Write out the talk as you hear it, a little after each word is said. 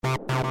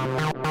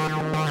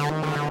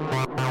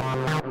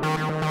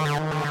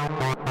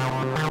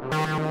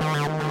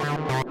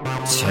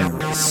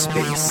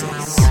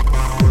TerraSpaces.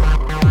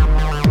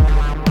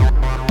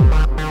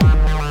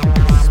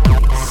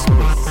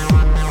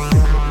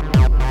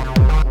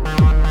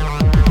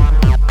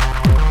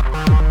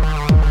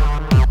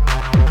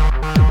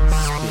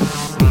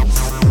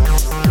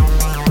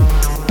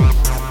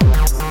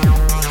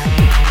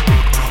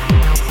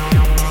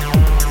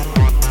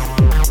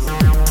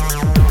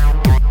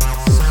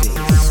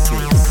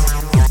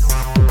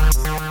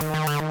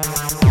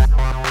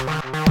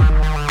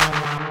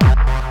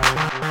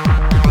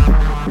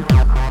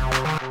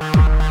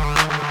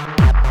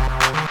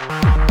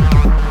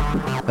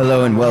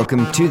 Hello and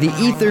welcome to The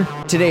Ether.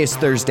 Today is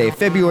Thursday,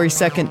 February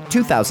 2nd,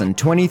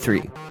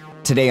 2023.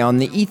 Today on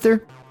The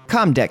Ether,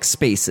 Comdex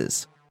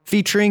Spaces,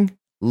 featuring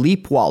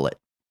Leap Wallet.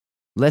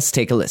 Let's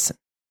take a listen.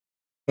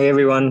 Hey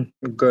everyone,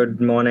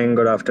 good morning,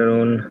 good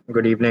afternoon,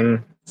 good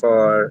evening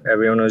for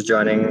everyone who's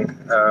joining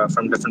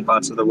from different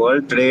parts of the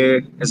world.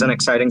 Today is an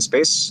exciting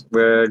space.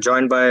 We're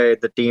joined by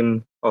the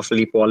team of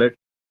Leap Wallet.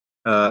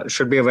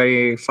 Should be a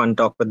very fun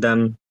talk with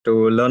them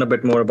to learn a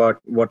bit more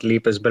about what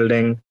Leap is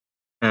building,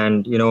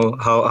 and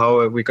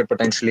how we could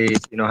potentially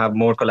have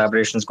more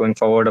collaborations going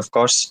forward, of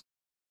course.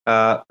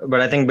 But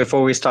I think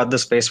before we start the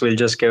space, we'll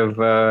just give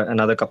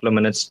another couple of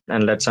minutes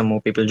and let some more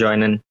people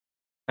join in,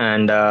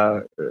 and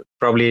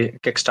probably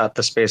kickstart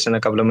the space in a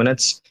couple of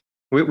minutes.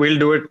 We'll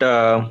do it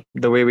the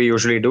way we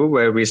usually do,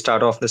 where we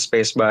start off the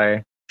space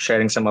by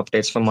sharing some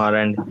updates from our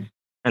end,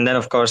 and then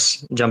of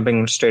course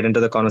jumping straight into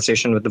the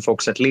conversation with the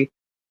folks at Leap.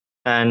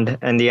 And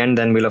in the end,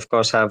 then we'll of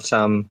course have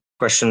some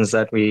questions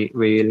that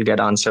we'll get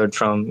answered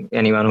from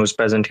anyone who's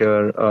present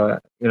here,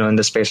 in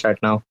the space right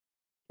now.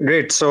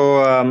 Great.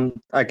 So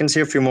I can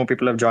see a few more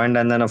people have joined,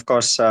 and then of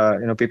course,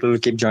 people will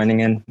keep joining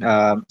in.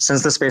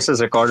 Since the space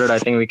is recorded, I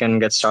think we can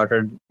get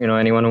started.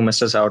 Anyone who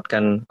misses out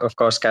can of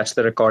course catch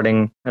the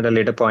recording at a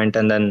later point,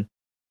 and then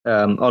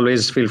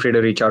always feel free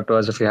to reach out to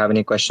us if you have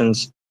any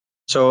questions.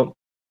 So,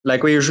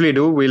 like we usually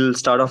do, we'll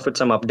start off with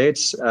some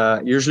updates.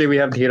 Usually we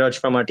have Dheeraj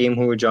from our team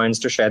who joins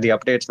to share the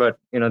updates, but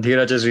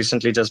Dheeraj has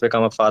recently just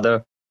become a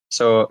father,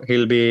 so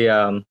he'll be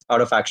out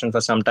of action for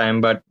some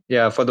time. But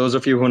yeah, for those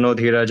of you who know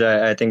Dheeraj,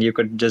 I think you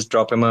could just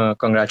drop him a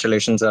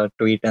congratulations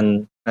tweet,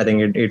 and I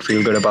think he'd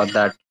feel good about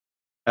that.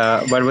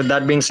 But with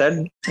that being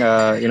said, we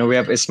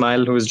have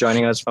Ismail who's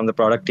joining us from the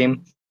product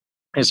team.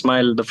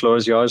 Ismail, the floor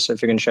is yours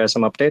if you can share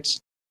some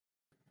updates.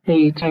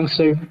 Hey, thanks,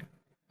 sir.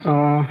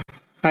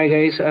 Hi,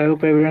 guys. I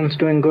hope everyone's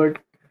doing good.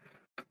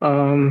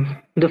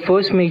 The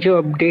first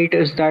major update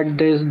is that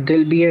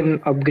there'll be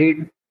an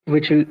upgrade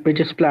which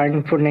is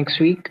planned for next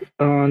week.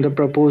 The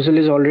proposal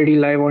is already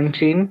live on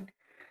chain.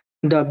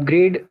 The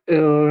upgrade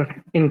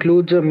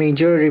includes a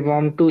major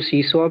revamp to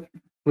CSwap,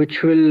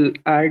 which will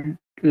add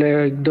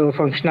the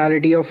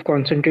functionality of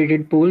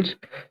concentrated pools,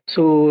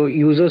 so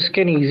users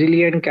can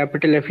easily and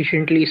capital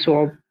efficiently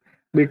swap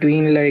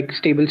between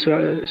stable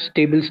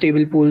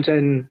pools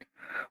and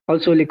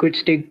also liquid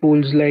stake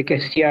pools like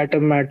ST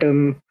Atom,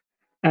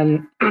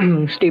 and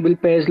stable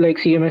pairs like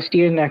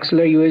CMST and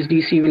Axelar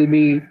USDC will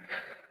be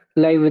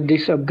live with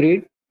this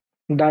upgrade.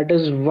 That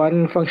is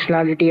one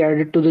functionality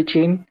added to the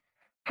chain.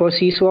 For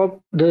CSwap,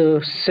 the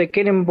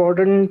second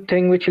important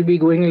thing which will be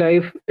going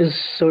live is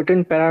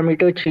certain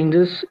parameter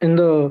changes in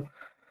the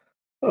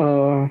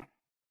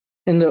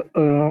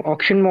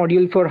auction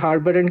module for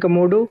Harbor and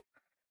Komodo.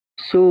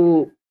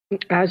 So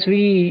as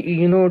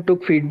we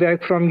took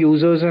feedback from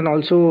users and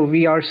also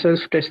we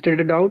ourselves tested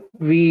it out,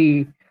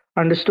 we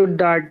understood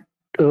that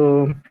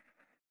we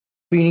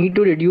need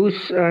to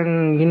reduce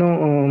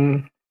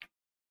and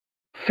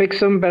fix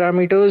some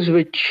parameters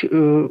which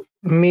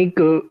make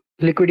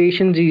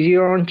liquidations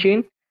easier on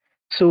chain.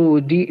 So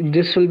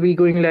this will be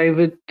going live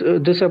with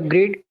this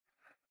upgrade.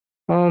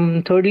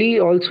 Thirdly,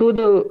 also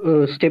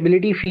the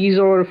stability fees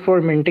or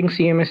for minting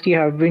CMST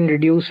have been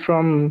reduced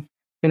from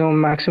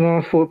maximum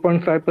of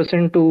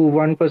 4.5% to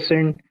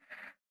 1%,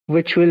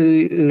 which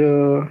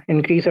will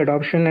increase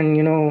adoption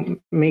and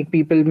make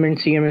people mint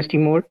CMST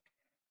more.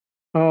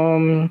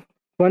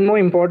 One more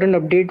important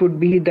update would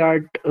be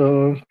that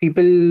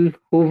people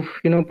who've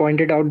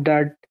pointed out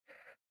that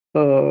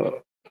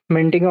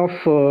minting of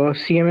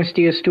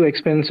CMST is too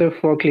expensive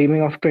for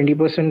claiming of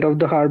 20% of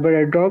the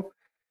Harbor airdrop.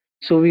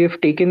 So we have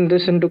taken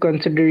this into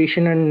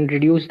consideration and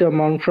reduced the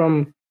amount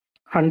from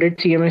 100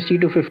 CMST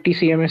to 50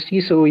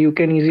 CMST, so you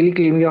can easily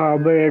claim your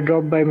Harbor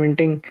airdrop by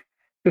minting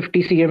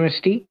 50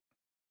 CMST.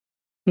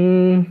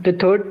 The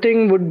third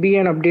thing would be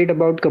an update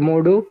about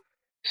Komodo.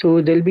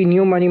 So there'll be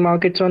new money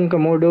markets on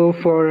Komodo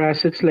for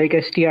assets like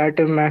ST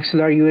Atom,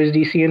 Axelar,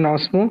 USDC, and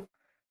Osmo,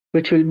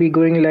 which will be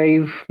going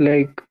live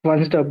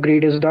once the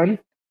upgrade is done.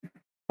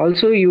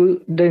 Also,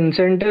 the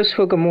incentives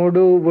for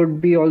Komodo would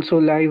be also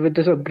live with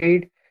this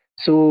upgrade.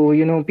 So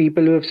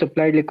people who have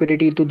supplied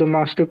liquidity to the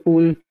master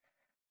pool,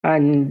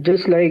 and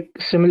just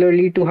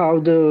similarly to how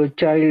the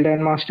child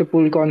and master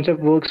pool concept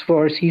works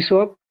for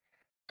CSwap,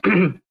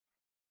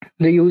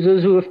 the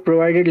users who have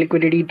provided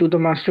liquidity to the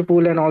master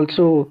pool and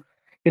also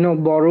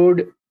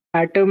borrowed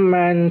Atom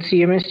and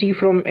CMST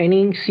from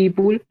any C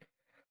pool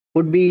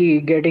would be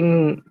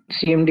getting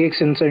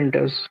CMDX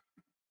incentives.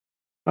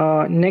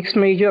 Next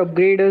major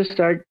upgrade is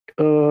that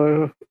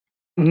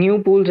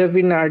new pools have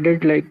been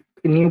added, like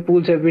new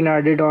pools have been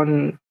added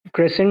on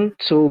Crescent.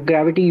 So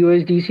Gravity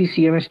USDC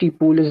CMST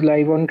pool is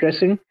live on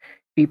Crescent.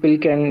 People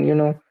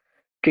can,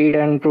 trade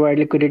and provide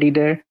liquidity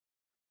there.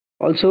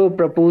 Also,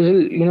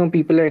 proposal,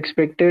 people are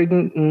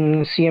expecting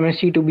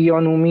CMST to be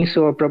on UMI,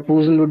 so a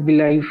proposal would be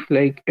live.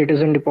 Like it is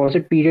in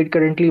deposit period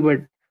currently, but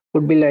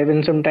would be live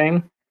in some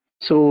time.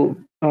 So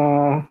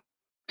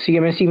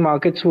CMST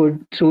markets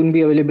would soon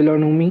be available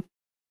on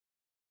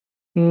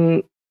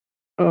UMI.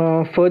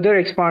 Further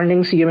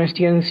expanding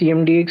CMST and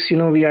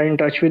CMDX, we are in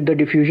touch with the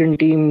diffusion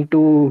team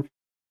to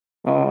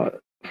uh,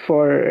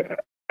 for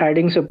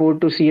adding support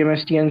to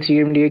CMST and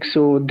CMDX.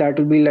 So that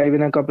will be live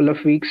in a couple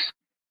of weeks.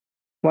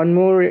 One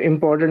more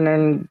important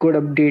and good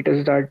update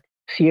is that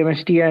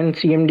CMST and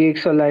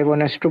CMDX are live on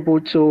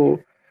Astroport. So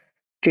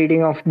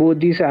trading of both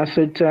these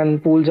assets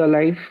and pools are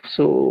live.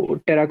 So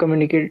Terra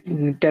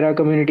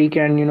community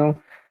can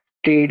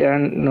trade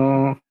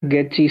and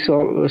get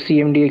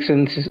CMDX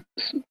and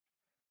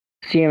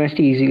CMST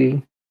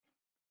easily.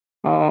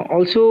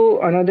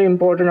 Also, another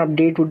important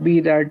update would be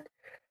that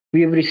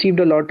we have received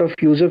a lot of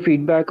user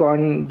feedback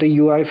on the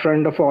UI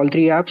front of all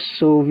three apps.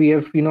 So we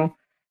have,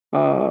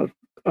 uh,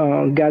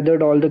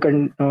 gathered all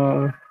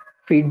the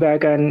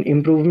feedback and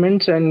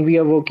improvements, and we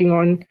are working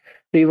on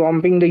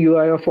revamping the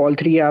UI of all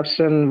three apps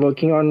and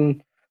working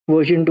on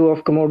version 2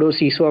 of Komodo,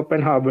 CSwap,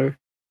 and Harbor.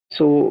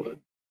 So,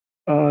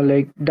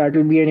 like that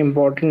will be an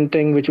important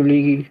thing which will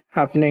be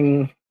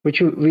happening,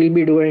 which we'll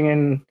be doing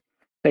in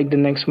like the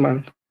next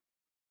month.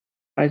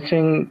 I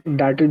think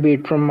that will be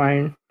it from my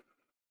end.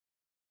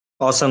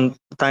 Awesome.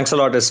 Thanks a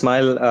lot,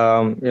 Ismail.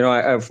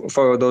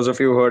 For those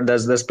of you who heard,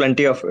 there's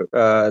plenty of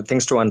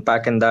things to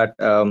unpack in that.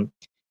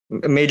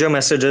 Major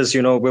messages,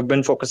 we've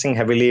been focusing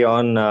heavily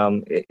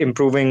on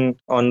improving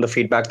on the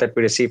feedback that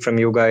we receive from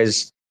you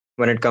guys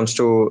when it comes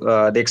to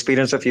the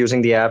experience of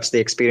using the apps, the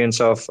experience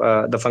of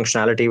the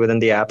functionality within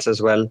the apps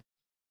as well.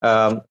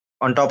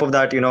 On top of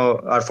that,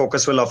 our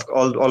focus will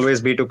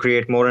always be to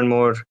create more and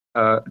more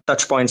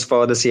touch points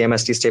for the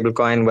CMST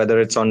stablecoin, whether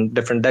it's on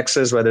different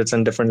dexes, whether it's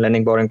on different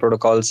lending borrowing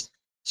protocols.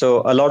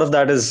 So a lot of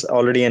that is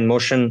already in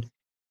motion.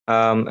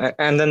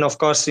 And then, of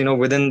course,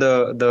 within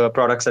the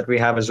products that we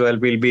have as well,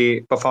 we'll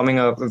be performing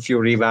a few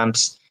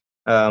revamps,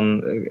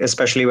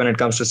 especially when it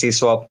comes to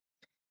CSwap.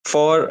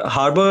 For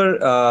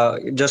Harbor,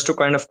 just to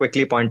kind of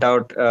quickly point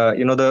out,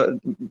 the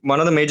one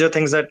of the major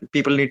things that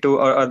people need to,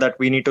 or that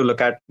we need to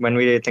look at when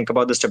we think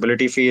about the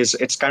stability fee is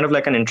it's kind of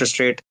like an interest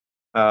rate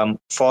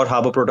for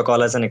Harbor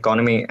Protocol as an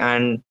economy.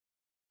 And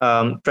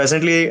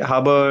presently,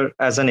 Harbor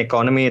as an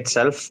economy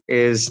itself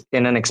is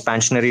in an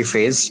expansionary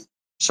phase.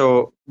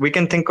 So we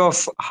can think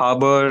of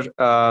Harbor,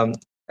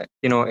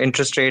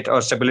 interest rate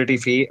or stability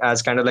fee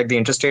as kind of like the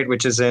interest rate,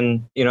 which is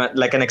in,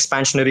 like an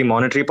expansionary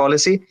monetary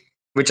policy,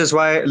 which is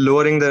why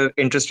lowering the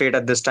interest rate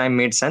at this time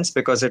made sense,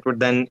 because it would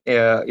then,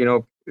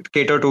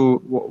 cater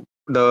to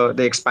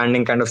the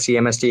expanding kind of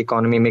CMST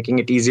economy, making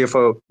it easier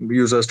for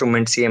users to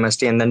mint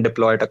CMST and then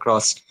deploy it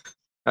across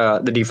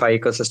the DeFi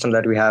ecosystem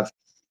that we have.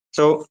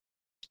 So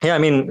yeah, I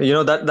mean,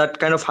 that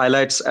kind of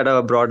highlights at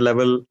a broad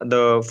level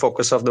the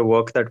focus of the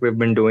work that we've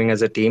been doing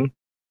as a team.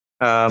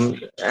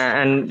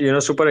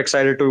 And super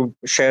excited to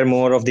share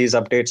more of these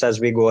updates as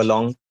we go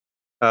along.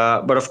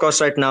 But of course,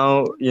 right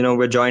now,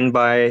 we're joined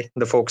by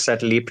the folks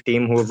at Leap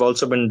team who have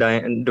also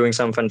been doing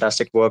some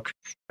fantastic work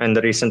in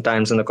the recent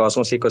times in the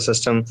Cosmos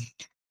ecosystem.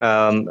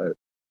 Um,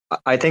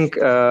 I think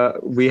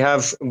we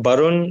have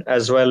Barun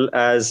as well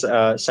as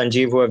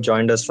Sanjeev who have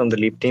joined us from the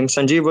Leap team.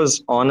 Sanjeev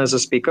was on as a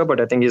speaker,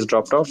 but I think he's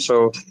dropped off.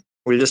 So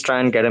we'll just try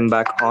and get him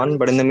back on.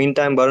 But in the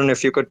meantime, Barun,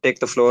 if you could take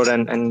the floor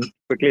and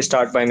quickly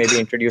start by maybe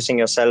introducing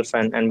yourself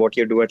and what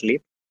you do at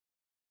Leap.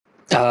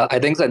 I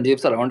think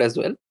Sanjeev's around as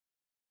well.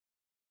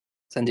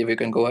 Sanjeev, you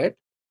can go ahead.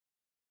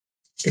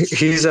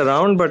 He's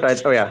around, but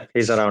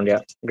he's around. Yeah,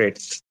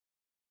 great.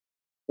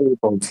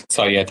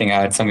 Sorry, I think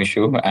I had some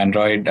issue.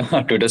 Android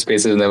Twitter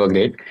Spaces is never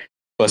great.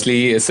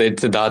 Firstly, Sid,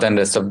 Siddharth, and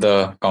rest of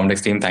the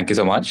Comdex team, thank you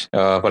so much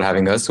for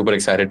having us. Super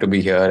excited to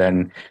be here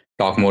and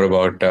talk more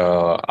about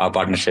our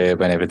partnership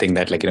and everything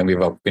that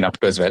we've been up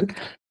to as well.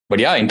 But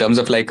yeah, in terms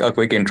of like a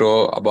quick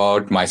intro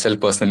about myself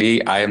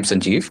personally, I am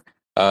Sanjeev,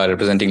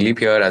 representing Leap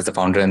here as the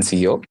founder and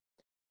CEO.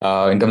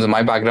 In terms of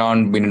my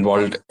background, been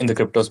involved in the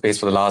crypto space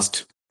for the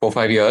last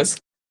 4-5 years.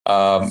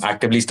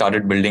 Actively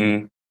started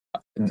building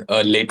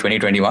late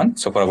 2021,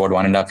 so for about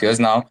 1.5 years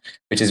now,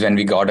 which is when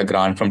we got a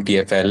grant from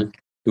TFL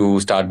to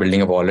start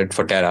building a wallet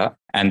for Terra,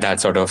 and that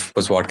sort of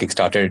was what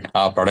kickstarted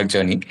our product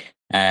journey.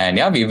 And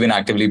yeah, we've been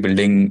actively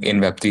building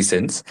in Web3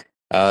 since.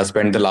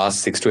 Spent the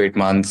last 6 to 8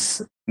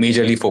 months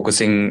majorly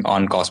focusing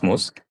on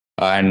Cosmos,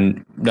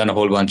 and done a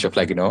whole bunch of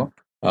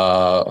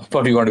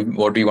what we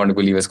want to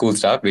believe as cool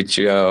stuff, which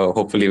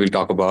hopefully we'll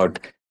talk about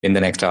in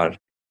the next hour.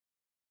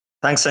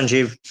 Thanks,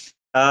 Sanjeev.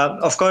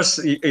 Of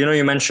course,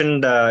 you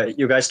mentioned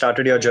you guys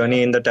started your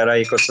journey in the Terra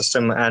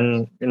ecosystem,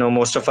 and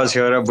most of us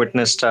here have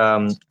witnessed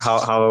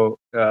how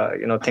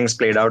things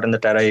played out in the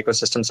Terra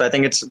ecosystem. So I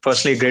think it's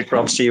firstly great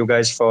props to you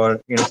guys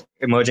for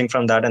emerging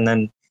from that and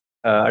then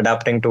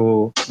adapting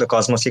to the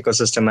Cosmos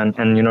ecosystem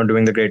and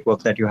doing the great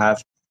work that you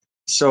have.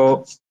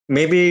 So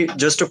maybe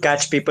just to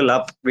catch people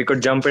up, we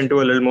could jump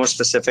into a little more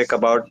specific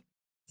about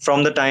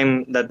from the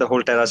time that the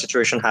whole Terra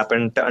situation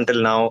happened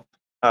until now.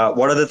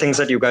 What are the things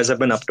that you guys have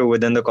been up to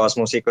within the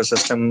Cosmos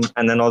ecosystem,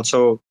 and then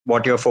also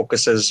what your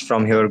focus is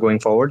from here going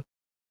forward?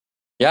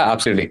 Yeah,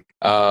 absolutely.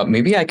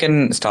 Maybe I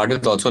can start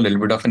with also a little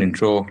bit of an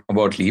intro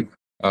about Leap,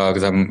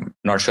 because I'm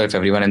not sure if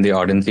everyone in the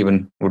audience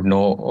even would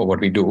know what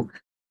we do.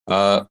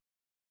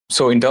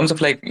 So in terms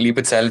of like Leap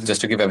itself,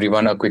 just to give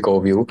everyone a quick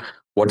overview,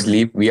 what's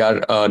Leap? We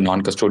are a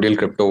non-custodial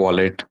crypto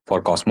wallet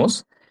for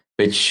Cosmos,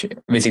 which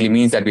basically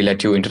means that we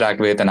let you interact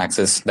with and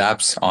access the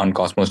apps on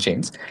Cosmos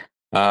chains.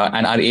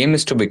 And our aim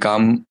is to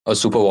become a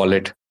super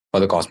wallet for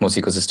the Cosmos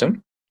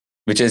ecosystem,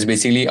 which is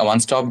basically a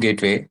one-stop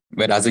gateway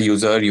where as a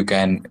user, you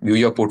can view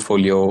your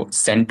portfolio,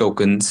 send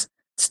tokens,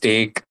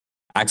 stake,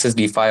 access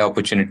DeFi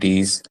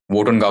opportunities,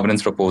 vote on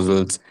governance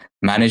proposals,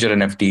 manage your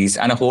NFTs,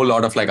 and a whole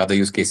lot of like other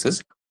use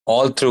cases,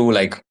 all through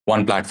like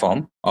one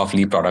platform of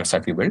Leap products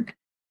that we built.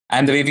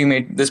 And the way we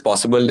made this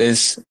possible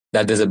is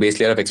that there's a base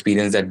layer of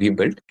experience that we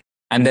built.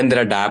 And then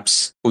there are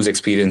dApps whose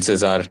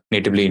experiences are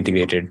natively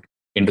integrated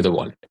into the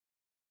wallet.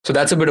 So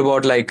that's a bit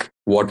about like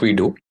what we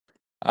do.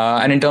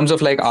 And in terms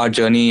of like our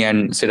journey,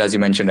 and Sid, as you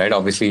mentioned, right,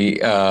 obviously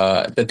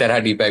the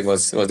Terra DPEG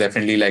was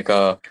definitely like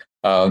a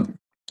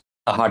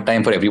hard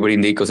time for everybody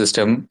in the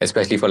ecosystem,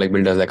 especially for like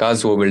builders like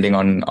us who were building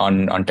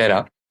on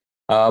Terra.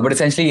 But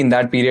essentially, in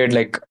that period,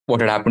 like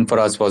what had happened for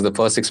us was the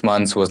first 6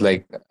 months was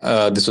like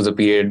this was a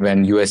period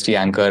when UST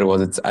Anchor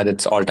was at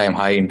its all-time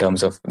high in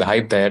terms of the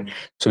hype there.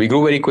 So we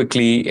grew very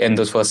quickly in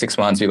those first 6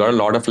 months. We got a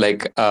lot of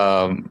like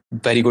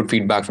very good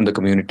feedback from the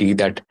community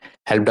that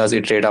helped us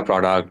iterate our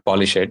product,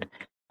 polish it.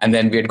 And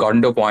then we had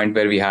gotten to a point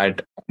where we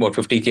had about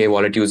 50K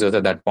wallet users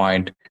at that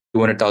point.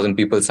 200,000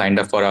 people signed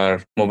up for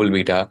our mobile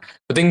beta.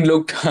 The thing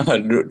looked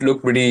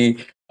pretty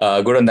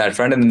good on that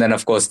front. And then,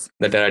 of course,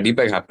 the Terra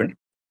DPEG happened.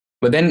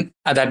 But then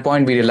at that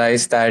point, we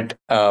realized that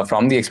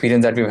from the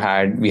experience that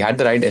we had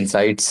the right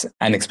insights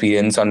and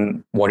experience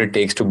on what it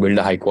takes to build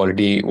a high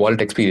quality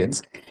wallet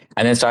experience,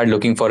 and then started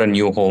looking for a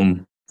new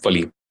home for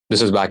Leap.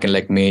 This was back in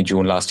like May,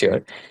 June last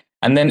year.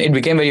 And then it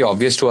became very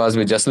obvious to us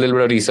with just a little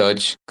bit of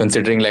research,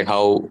 considering like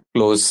how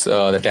close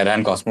the Terra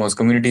and Cosmos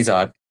communities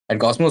are. And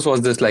Cosmos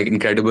was this like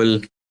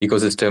incredible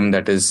ecosystem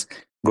that is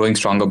growing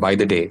stronger by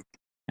the day.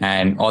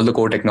 And all the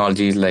core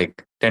technologies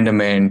like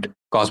Tendermint,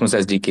 Cosmos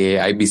SDK,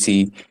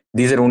 IBC,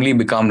 these had only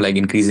become like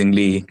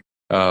increasingly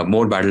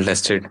more battle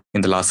tested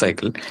in the last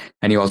cycle.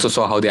 And you also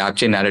saw how the app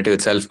chain narrative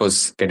itself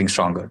was getting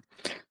stronger.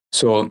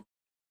 So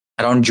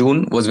around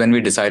June was when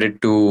we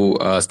decided to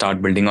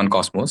start building on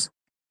Cosmos.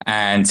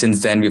 And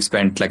since then, we've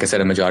spent, like I said,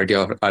 a majority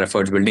of our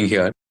efforts building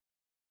here.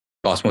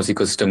 Cosmos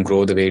ecosystem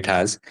grow the way it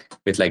has,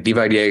 with like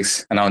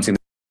DeFiDX announcing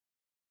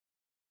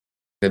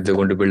that they're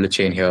going to build a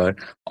chain here.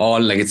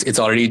 All like it's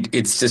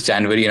just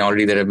January and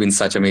already there have been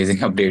such amazing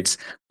updates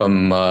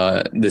from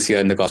this year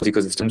in the Cosmos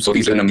ecosystem. So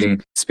it's an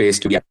amazing space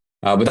to get.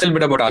 But that's a little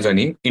bit about our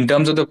journey. In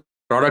terms of the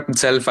product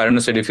itself, I don't know,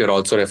 Sid, if you're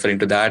also referring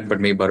to that, but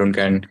maybe Barun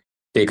can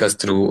take us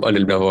through a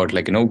little bit about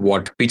like,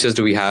 what features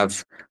do we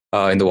have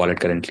in the wallet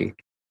currently?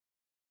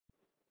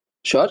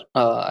 Sure,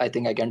 I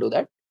think I can do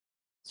that.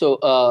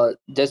 So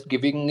just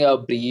giving a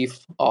brief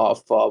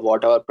of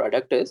what our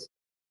product is.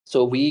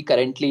 So we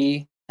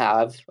currently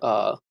have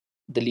the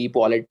Leap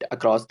wallet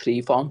across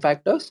 3 form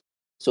factors.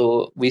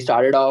 So we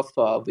started off,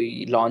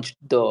 we launched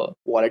the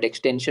wallet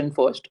extension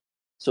first.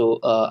 So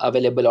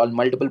available on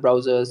multiple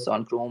browsers,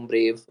 on Chrome,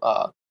 Brave.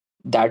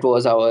 That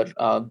was our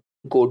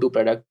go-to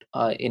product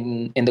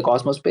in the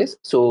Cosmos space.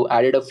 So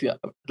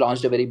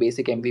launched a very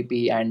basic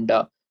MVP, and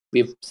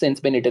we've since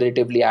been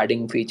iteratively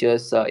adding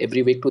features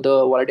every week to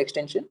the wallet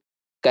extension.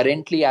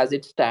 Currently, as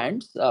it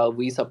stands,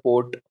 we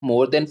support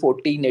more than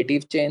 40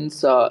 native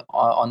chains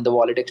on the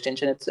wallet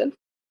extension itself.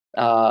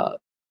 Uh,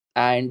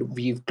 and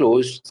we've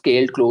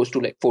scaled close to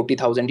like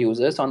 40,000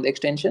 users on the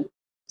extension.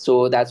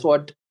 So that's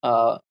what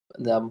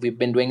we've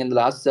been doing in the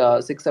last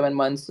 6-7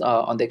 months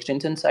on the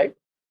extension side.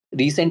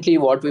 Recently,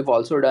 what we've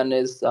also done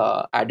is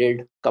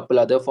added a couple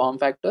other form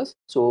factors.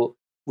 So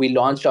we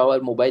launched our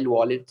mobile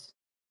wallets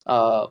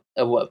a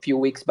few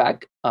weeks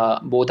back,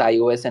 both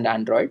iOS and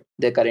Android.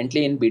 They're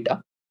currently in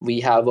beta. We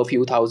have a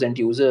few thousand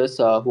users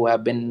who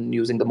have been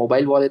using the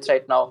mobile wallets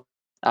right now.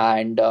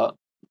 And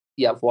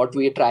yeah, what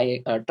we're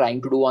trying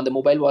to do on the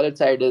mobile wallet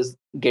side is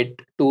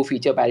get to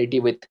feature parity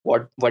with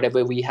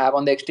whatever we have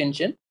on the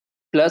extension,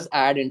 plus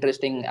add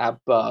interesting app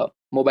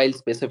mobile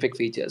specific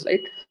features,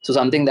 right? So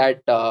something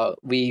that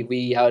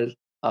we are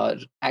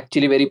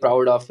actually very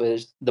proud of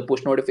is the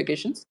push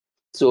notifications.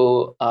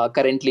 So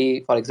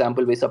currently, for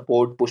example, we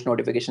support push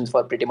notifications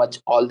for pretty much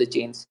all the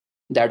chains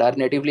that are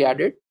natively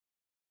added,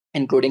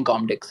 including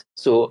Comdex.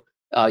 So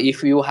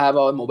if you have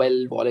our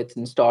mobile wallets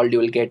installed, you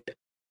will get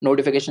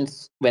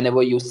notifications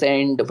whenever you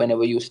send,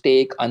 whenever you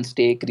stake,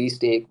 unstake,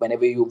 restake,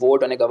 whenever you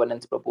vote on a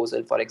governance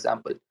proposal, for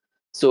example.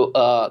 So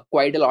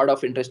quite a lot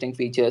of interesting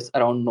features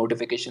around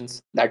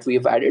notifications that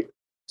we've added.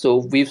 So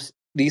we've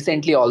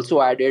recently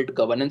also added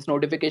governance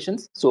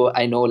notifications. So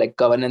I know like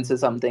governance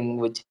is something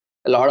which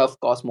a lot of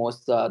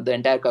Cosmos, the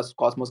entire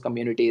Cosmos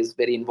community is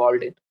very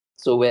involved in.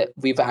 So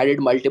we've added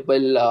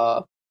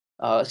multiple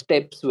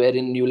steps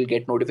wherein you will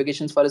get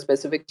notifications for a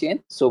specific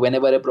chain. So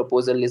whenever a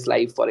proposal is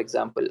live, for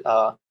example,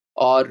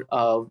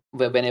 or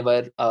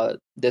whenever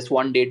there's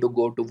one day to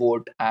go to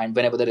vote, and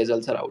whenever the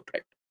results are out,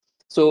 right?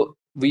 So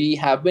we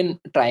have been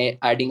try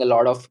adding a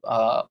lot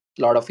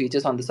of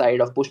features on the side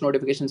of push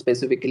notifications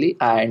specifically,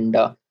 and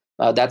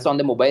that's on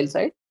the mobile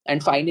side.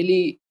 And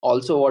finally,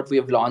 also what we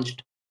have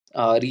launched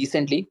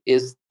recently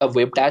is a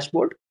web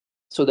dashboard.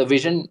 So the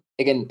vision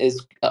again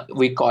is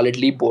we call it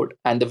leap board,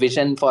 and the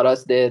vision for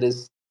us there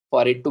is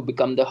for it to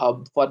become the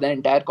hub for the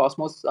entire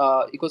Cosmos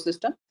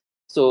ecosystem.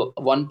 So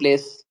one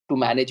place to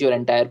manage your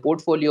entire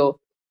portfolio,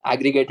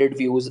 aggregated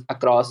views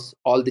across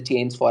all the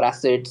chains for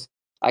assets,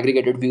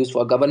 aggregated views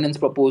for governance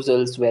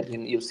proposals,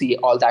 wherein you see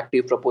all the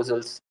active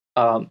proposals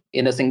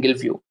in a single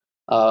view.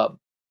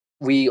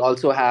 We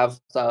also have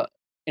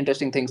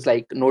interesting things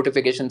like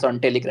notifications on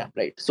Telegram,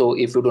 right? So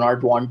if you do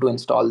not want to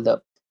install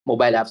the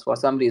mobile apps for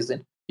some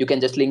reason, you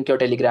can just link your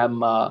Telegram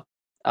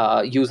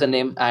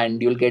username,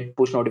 and you'll get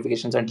push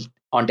notifications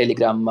on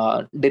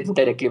Telegram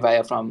directly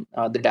via from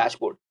the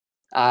dashboard.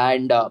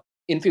 And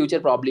in future,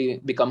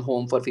 probably become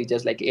home for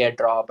features like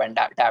airdrop and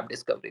tab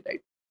discovery,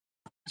 right?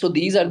 So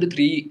these are the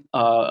three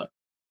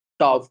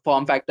top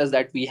form factors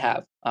that we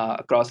have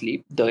across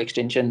Leap: the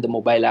extension, the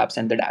mobile apps,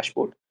 and the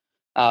dashboard.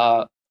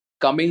 Uh,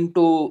 Coming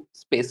to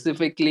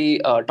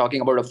specifically talking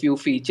about a few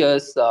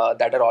features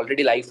that are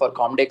already live for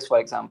Comdex, for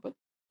example.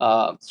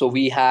 So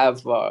we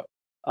have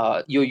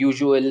your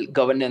usual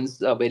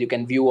governance where you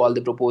can view all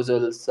the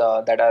proposals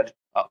that are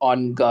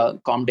on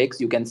Comdex.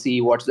 You can see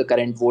what's the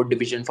current vote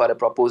division for a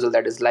proposal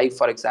that is live,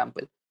 for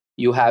example.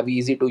 You have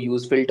easy to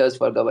use filters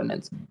for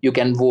governance. You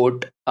can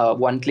vote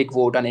one click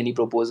vote on any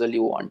proposal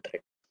you want,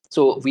 right?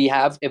 So we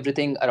have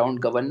everything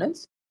around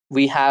governance.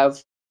 We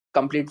have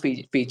complete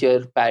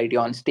feature parity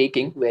on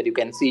staking, where you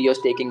can see your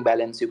staking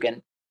balance. You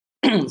can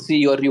see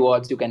your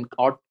rewards. You can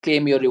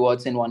claim your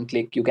rewards in one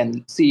click. You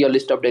can see your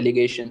list of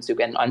delegations. You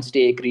can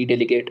unstake,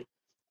 redelegate,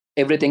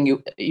 everything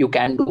you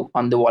can do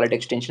on the wallet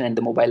extension and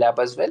the mobile app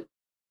as well.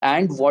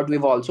 And what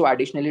we've also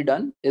additionally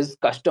done is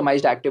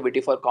customized activity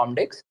for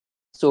Comdex.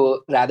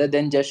 So rather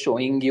than just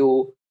showing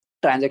you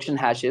transaction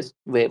hashes,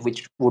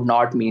 which would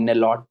not mean a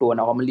lot to a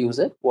normal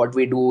user, what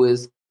we do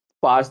is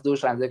parse those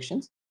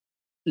transactions,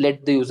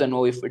 let the user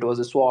know if it was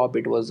a swap,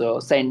 it was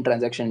a send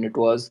transaction, it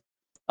was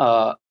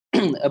uh,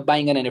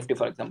 buying an NFT,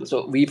 for example.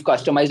 So we've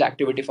customized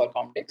activity for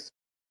Comdex.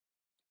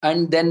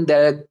 And then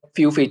there are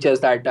few features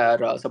that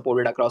are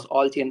supported across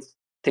all chains,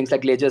 things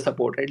like ledger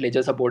support, right?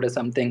 Ledger support is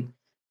something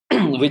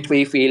which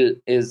we feel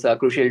is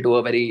crucial to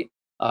a very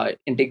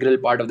integral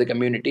part of the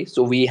community.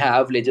 So we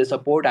have ledger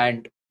support,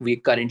 and we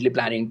currently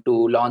planning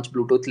to launch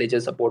Bluetooth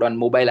ledger support on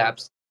mobile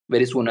apps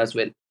very soon as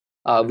well.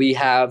 We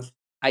have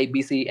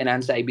IBC,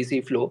 enhanced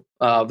IBC flow,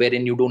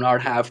 wherein you do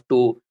not have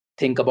to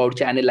think about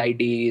channel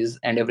IDs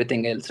and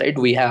everything else, right?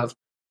 We have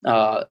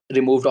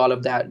removed all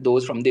of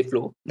those from the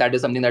flow. That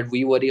is something that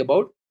we worry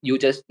about. You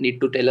just need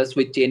to tell us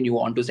which chain you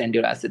want to send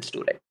your assets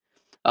to,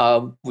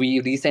 right? We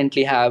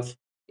recently have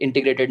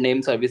integrated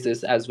name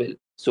services as well.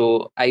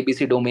 So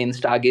IBC domain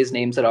Stargaze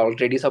names are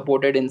already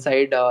supported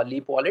inside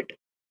Leap Wallet.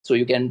 So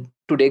you can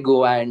today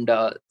go and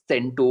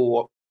send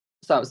to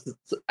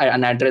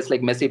an address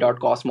like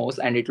messi.cosmos,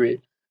 and it will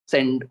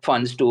send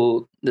funds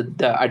to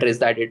the address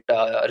that it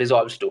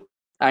resolves to.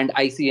 And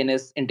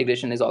ICNS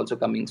integration is also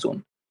coming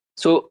soon.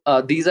 So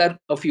these are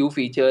a few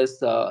features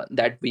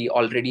that we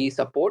already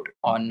support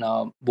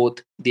on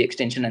both the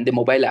extension and the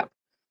mobile app.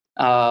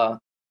 Uh,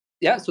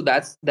 yeah, so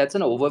that's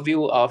an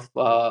overview of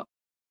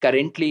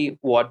currently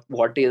what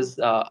is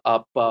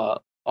up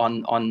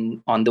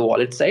on the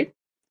wallet side.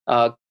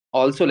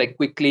 Also, like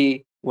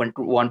quickly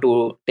want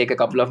to take a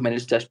couple of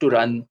minutes just to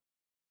run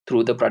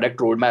through the product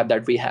roadmap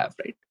that we have,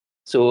 right?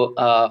 So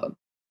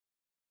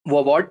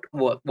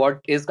what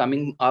is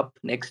coming up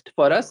next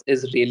for us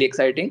is really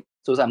exciting.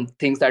 So some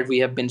things that we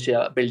have been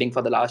building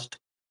for the last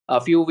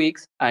few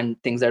weeks, and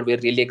things that we're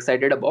really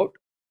excited about.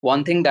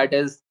 One thing that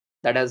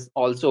has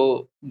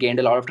also gained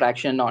a lot of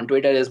traction on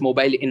Twitter is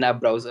mobile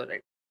in-app browser,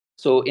 right?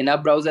 So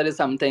in-app browser is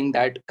something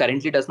that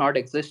currently does not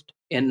exist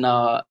in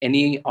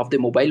any of the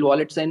mobile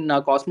wallets in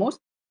Cosmos,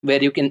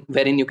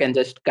 wherein you can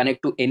just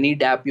connect to any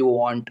dApp you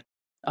want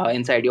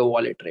inside your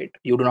wallet, right?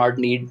 You do not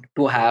need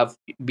to have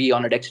be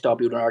on a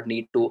desktop. You do not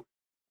need to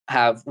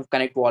have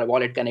connect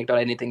wallet connect or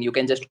anything. You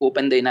can just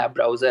open the in-app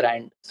browser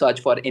and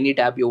search for any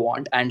tab you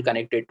want and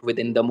connect it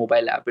within the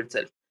mobile app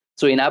itself.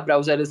 So in-app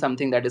browser is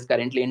something that is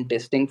currently in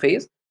testing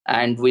phase,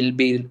 and will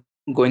be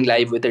going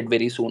live with it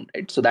very soon,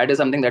 right? So that is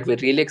something that we're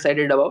really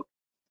excited about.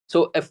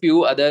 So a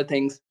few other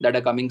things that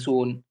are coming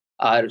soon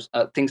are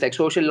things like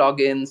social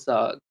logins,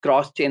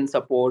 cross-chain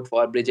support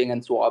for bridging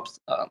and swaps.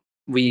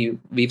 we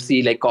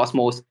see like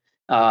Cosmos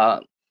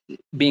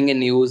being in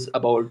news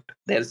about.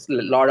 There's a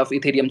lot of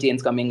Ethereum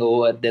chains coming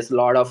over. There's a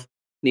lot of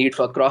need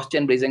for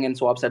cross-chain bridging and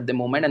swaps at the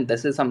moment, and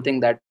this is something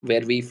that where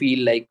we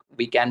feel like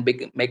we can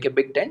make a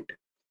big dent.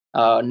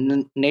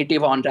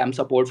 Native on-ramp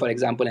support, for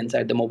example,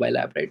 inside the mobile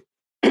app, right?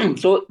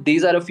 So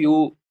these are a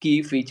few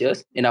key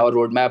features in our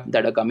roadmap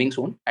that are coming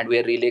soon, and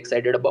we're really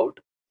excited about.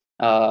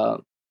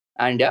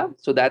 And yeah,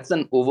 so that's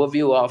an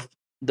overview of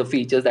the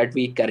features that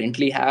we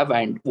currently have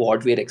and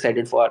what we're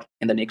excited for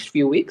in the next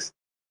few weeks.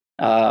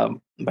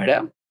 But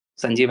yeah,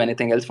 Sanjeev,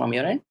 anything else from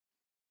your end?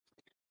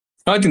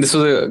 No, I think this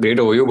was a great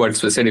overview. But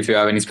Swiss, if you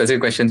have any specific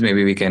questions,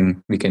 maybe we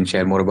can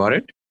share more about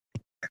it.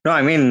 No,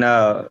 I mean,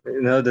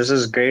 this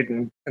is great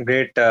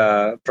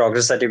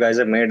progress that you guys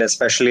have made,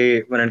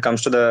 especially when it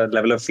comes to the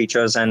level of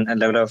features and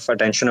level of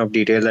attention of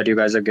detail that you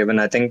guys have given.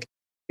 I think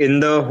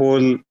in the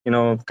whole,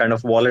 kind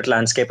of wallet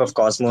landscape of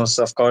Cosmos,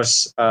 of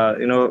course, I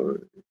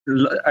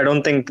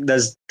don't think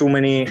there's too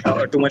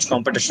much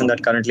competition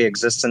that currently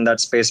exists in that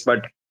space,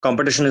 but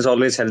competition is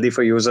always healthy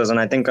for users. And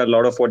I think a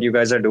lot of what you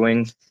guys are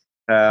doing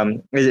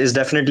is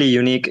definitely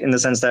unique in the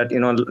sense that,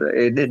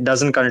 it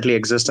doesn't currently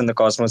exist in the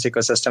Cosmos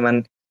ecosystem.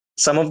 And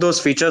some of those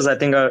features I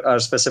think are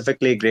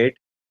specifically great,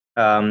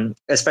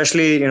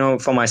 especially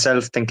for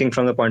myself, thinking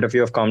from the point of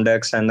view of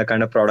Comdex and the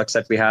kind of products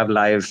that we have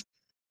live.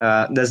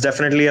 There's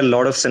definitely a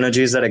lot of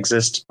synergies that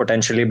exist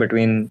potentially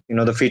between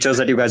the features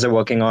that you guys are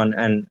working on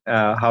and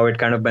how it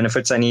kind of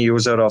benefits any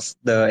user of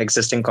the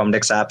existing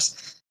Comdex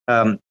apps.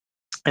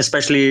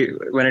 Especially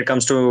when it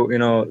comes to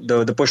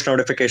the push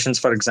notifications,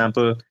 for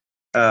example.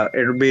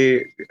 It would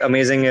be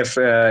amazing if,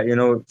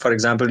 for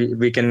example,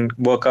 we can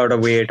work out a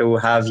way to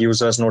have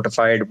users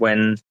notified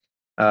when,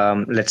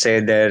 let's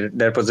say,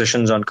 their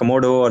positions on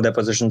Komodo or their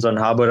positions on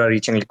Harbor are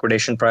reaching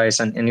liquidation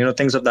price and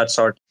things of that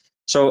sort.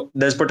 So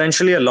there's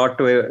potentially a lot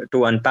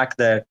to unpack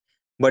there.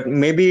 But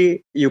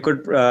maybe you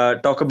could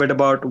talk a bit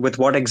about with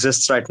what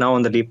exists right now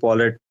on the Leap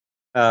wallet.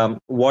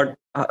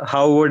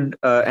 How would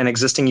an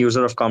existing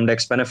user of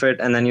Comdex benefit,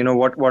 and then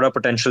what are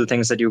potential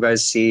things that you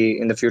guys see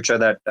in the future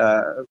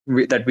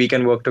that we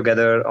can work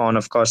together on,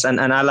 of course,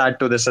 and I'll add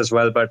to this as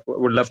well, but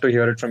would love to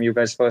hear it from you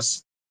guys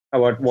first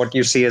about what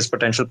you see as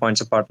potential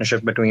points of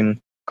partnership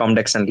between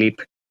Comdex and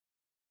Leap.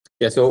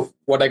 Yeah, so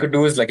what I could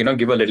do is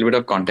give a little bit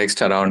of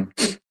context around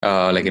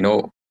how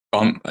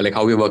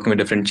we're working with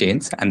different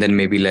chains, and then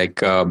maybe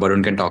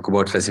Barun can talk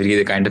about specifically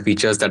the kind of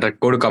features that are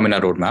going to come in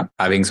our roadmap,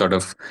 having sort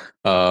of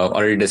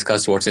already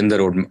discussed what's in the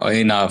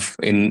roadmap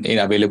in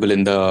available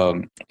in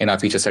our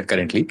feature set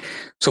currently.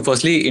 So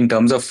firstly, in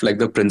terms of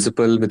the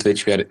principle with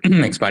which we are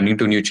expanding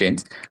to new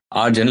chains,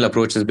 our general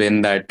approach has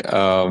been that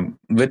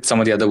with some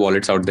of the other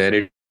wallets out there,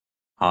 it's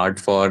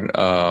hard for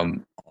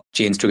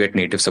chains to get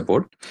native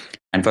support.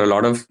 And for a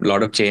lot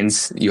of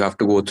chains, you have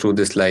to go through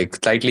this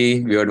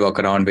slightly weird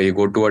workaround where you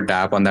go to a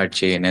dApp on that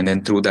chain, and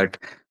then through that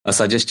a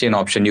suggest chain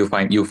option, you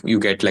find you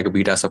get a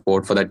beta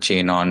support for that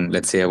chain on,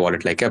 let's say, a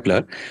wallet like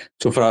Kepler.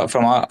 So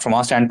from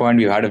our standpoint,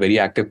 we've had a very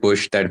active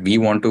push that we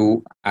want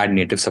to add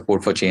native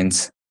support for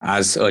chains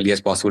as early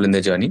as possible in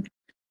their journey.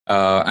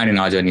 And in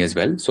our journey as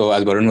well. So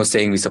as Varun was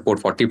saying, we support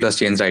 40 plus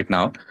chains right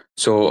now.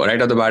 So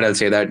right off the bat, I'll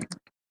say that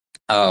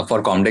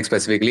for Comdex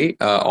specifically,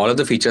 all of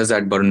the features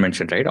that Barun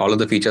mentioned, right? All of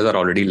the features are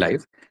already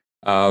live.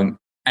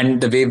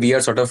 And the way we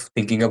are sort of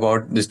thinking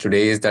about this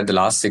today is that the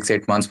last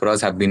 6-8 months for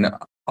us have been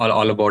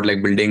all about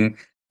building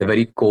the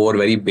very core,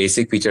 very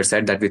basic feature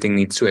set that we think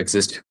needs to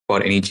exist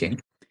for any chain.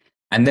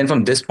 And then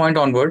from this point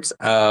onwards,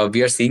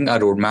 we are seeing our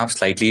roadmap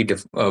slightly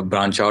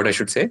branch out, I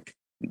should say,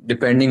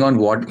 depending on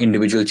what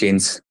individual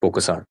chains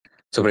focus on.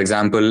 So for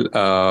example,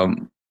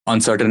 on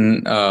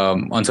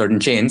certain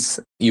chains,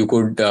 you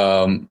could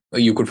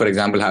for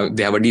example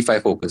they have a DeFi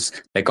focus,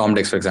 like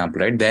Comdex, for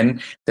example, right?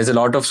 Then there's a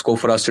lot of scope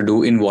for us to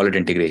do in wallet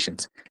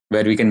integrations,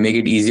 where we can make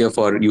it easier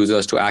for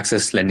users to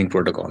access lending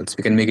protocols.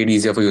 We can make it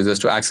easier for users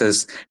to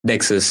access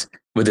DEXs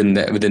within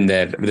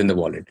the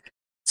wallet.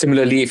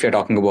 Similarly, if you're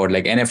talking about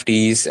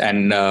NFTs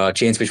and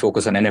chains which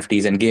focus on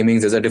NFTs and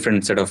gaming, there's a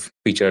different set of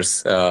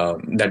features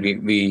that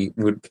we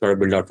would sort of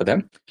build out for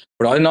them.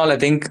 But all in all, I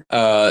think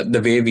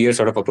the way we are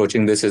sort of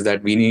approaching this is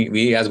that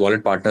we as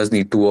wallet partners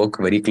need to work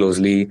very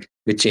closely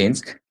with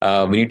chains.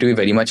 We need to be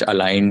very much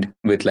aligned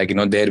with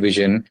their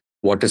vision,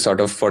 what is sort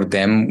of for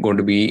them going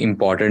to be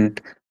important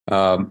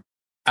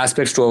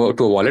aspects to a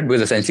wallet,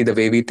 because essentially the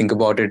way we think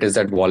about it is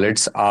that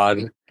wallets are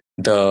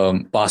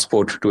the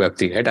passport to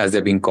Web3, right, as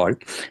they're being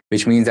called,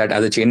 which means that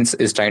as the chain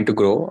is trying to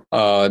grow,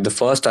 the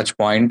first touch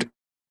point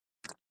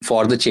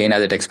for the chain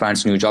as it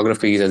expands to new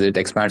geographies, as it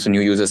expands to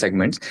new user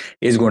segments,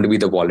 is going to be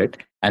the wallet.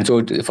 And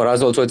so for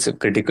us also, it's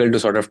critical to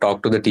sort of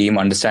talk to the team,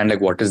 understand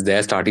what is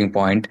their starting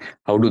point,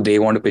 how do they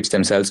want to pitch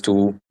themselves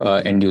to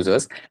end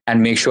users,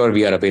 and make sure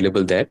we are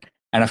available there.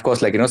 And of course,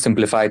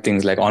 simplify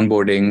things like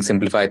onboarding,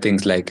 simplify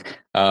things like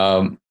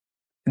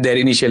their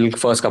initial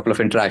first couple of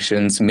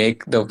interactions,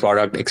 make the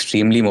product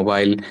extremely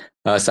mobile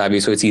savvy,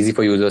 so it's easy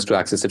for users to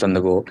access it on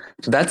the go.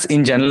 So that's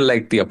in general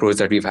the approach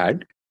that we've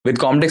had. With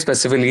Comdex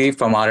specifically,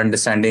 from our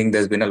understanding,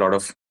 there's been a lot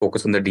of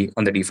focus on the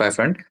DeFi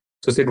front.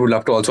 So Sid, would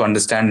love to also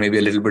understand maybe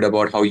a little bit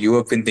about how you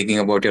have been thinking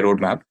about your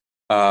roadmap.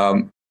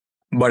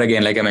 But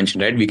again, like I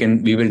mentioned, right,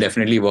 we will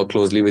definitely work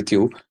closely with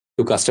you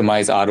to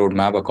customize our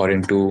roadmap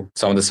according to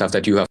some of the stuff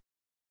that you have.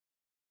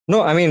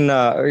 No, I mean,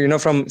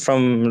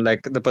 from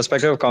like the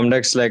perspective of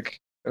Comdex, like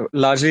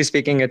largely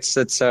speaking, it's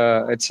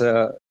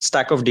a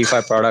stack of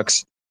DeFi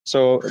products.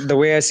 So the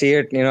way I see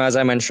it, as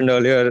I mentioned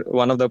earlier,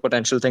 one of the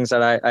potential things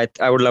that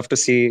I would love to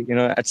see,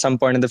 at some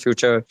point in the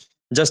future,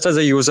 just as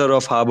a user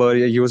of Harbor,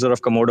 a user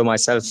of Komodo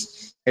myself,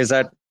 is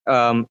that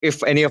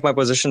if any of my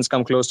positions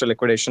come close to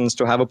liquidations,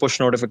 to have a push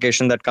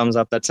notification that comes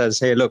up that says,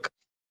 "Hey, look,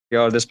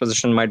 your this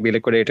position might be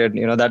liquidated."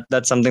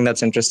 That's something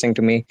that's interesting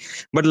to me.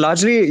 But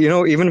largely,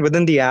 even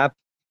within the app,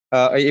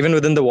 even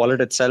within the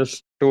wallet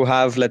itself, to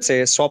have, let's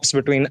say, swaps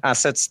between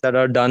assets that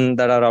are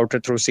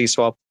routed through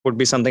CSwap would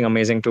be something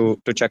amazing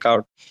to check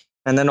out.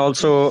 And then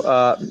also,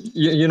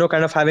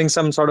 kind of having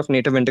some sort of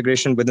native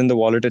integration within the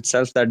wallet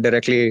itself that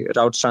directly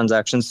routes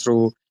transactions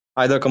through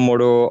either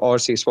Komodo or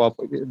CSwap.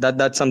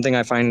 That's something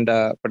I find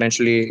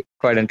potentially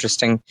quite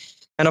interesting.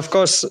 And of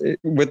course,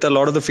 with a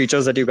lot of the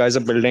features that you guys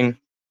are building,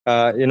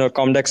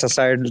 Comdex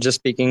aside, just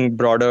speaking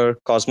broader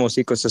Cosmos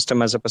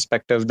ecosystem as a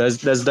perspective,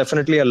 there's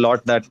definitely a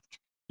lot that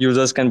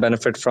users can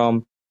benefit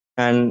from.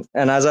 And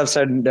as I've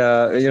said,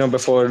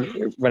 before,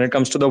 when it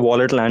comes to the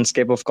wallet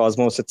landscape of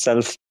Cosmos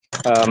itself,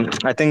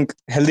 I think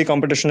healthy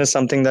competition is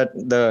something that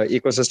the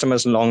ecosystem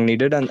has long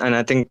needed, and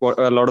I think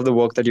a lot of the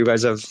work that you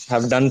guys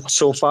have done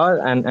so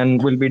far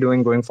and will be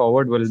doing going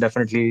forward will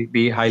definitely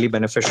be highly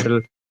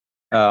beneficial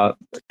uh,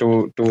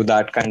 to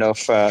that kind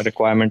of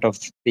requirement of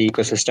the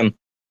ecosystem.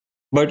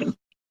 But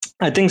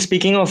I think,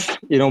 speaking of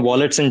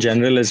wallets in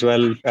general as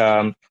well,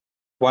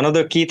 one of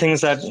the key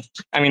things that,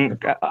 I mean,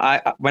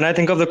 when I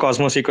think of the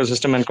Cosmos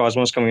ecosystem and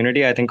Cosmos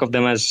community, I think of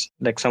them as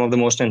like some of the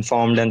most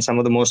informed and some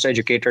of the most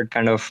educated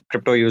kind of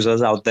crypto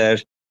users out there.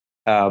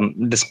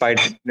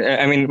 Despite,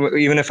 I mean,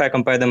 even if I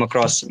compare them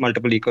across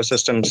multiple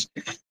ecosystems.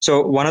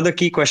 So one of the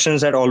key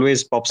questions that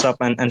always pops up,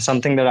 and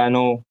something that I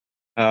know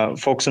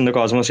folks in the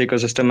Cosmos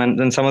ecosystem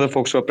and some of the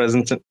folks who are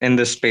present in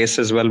this space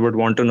as well would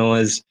want to know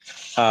is,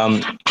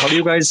 how do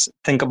you guys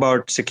think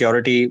about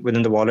security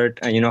within the wallet?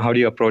 And how do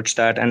you approach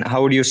that? And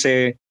how would you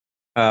say,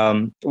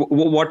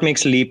 what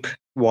makes Leap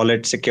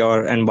wallet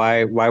secure, and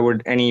why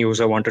would any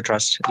user want to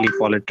trust Leap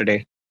wallet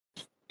today?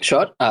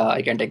 Sure,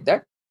 I can take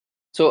that.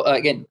 So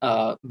again,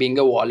 being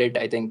a wallet,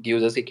 I think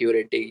user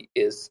security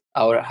is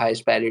our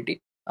highest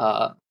priority.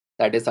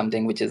 That is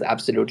something which is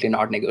absolutely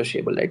not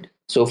negotiable, right?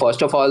 So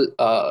first of all,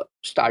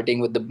 starting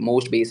with the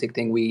most basic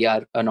thing, we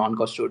are a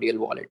non-custodial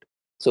wallet.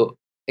 So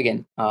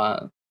again,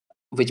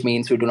 which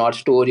means we do not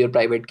store your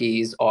private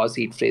keys or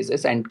seed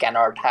phrases and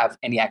cannot have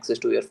any access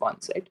to your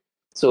funds, right?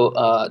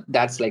 So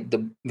that's like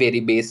the very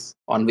base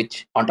on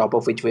top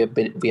of which we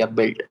have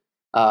built.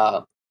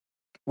 Uh,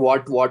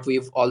 what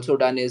we've also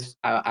done is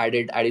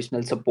added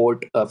additional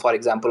support. For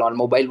example, on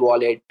mobile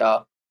wallet,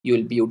 you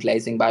will be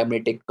utilizing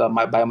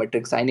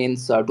biometric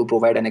sign-ins to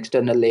provide an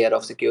external layer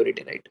of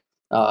security,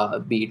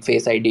 right? Be it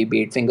Face ID,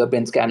 be it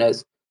fingerprint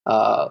scanners.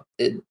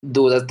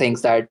 Those are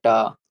things that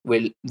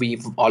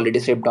we've already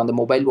shipped on the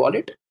mobile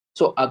wallet.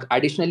 So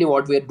additionally,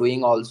 what we're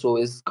doing also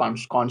is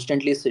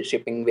constantly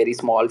shipping very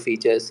small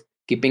features,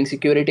 keeping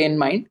security in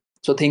mind.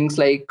 So things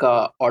like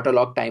auto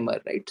lock timer,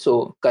 right?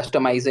 So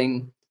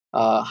customizing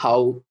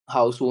how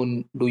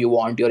soon do you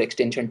want your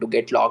extension to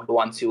get logged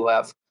once you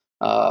have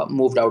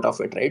moved out of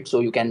it, right? So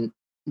you can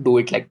do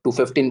it like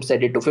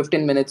set it to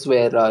 15 minutes,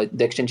 where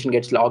the extension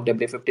gets logged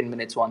every 15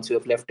 minutes once you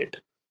have left it.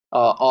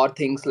 Or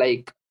things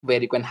like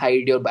where you can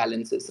hide your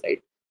balances,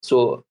 right?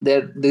 So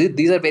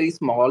these are very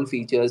small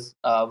features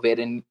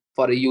wherein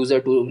for a user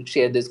to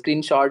share the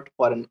screenshot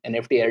for an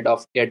NFT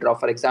airdrop,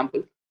 for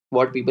example,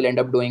 what people end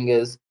up doing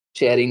is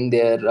sharing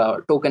their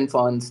token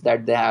funds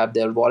that they have,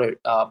 their wallet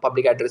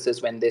public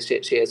addresses when they share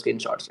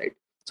screenshots, right?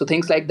 So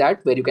things like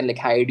that, where you can like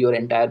hide your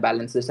entire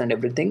balances and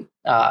everything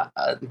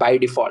by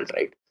default,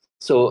 right?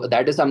 So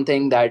that is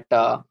something that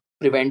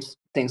prevents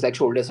things like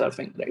shoulder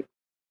surfing, right?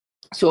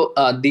 So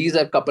these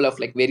are a couple of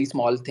like very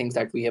small things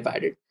that we have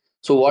added.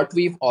 So what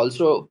we've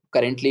also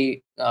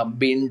currently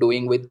been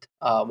doing with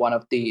one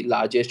of the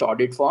largest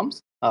audit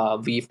firms,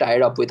 we've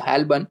tied up with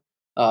Halban,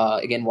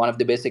 again one of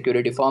the best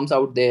security firms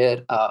out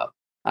there,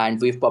 and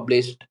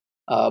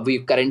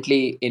we're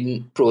currently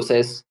in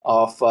process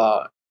of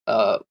uh,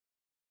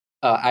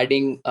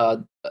 adding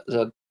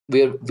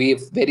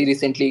we've very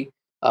recently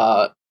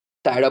uh,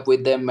 tied up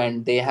with them,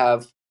 and they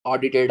have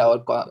audited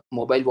our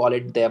mobile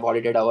wallet, they have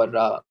audited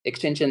our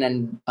extension,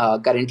 and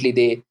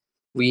currently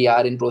we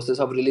are in process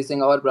of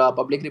releasing our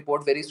public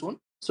report very soon.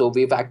 So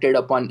we've acted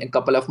upon a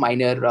couple of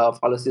minor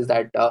policies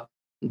that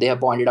they have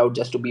pointed out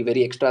just to be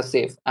very extra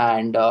safe,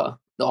 and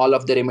all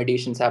of the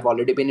remediations have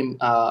already been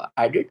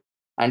added,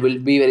 and we'll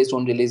be very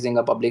soon releasing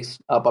a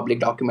public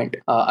document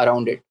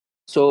around it.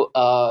 So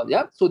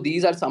yeah, so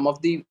these are some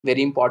of the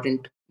very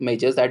important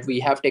measures that we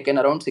have taken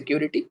around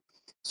security.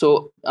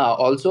 So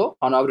also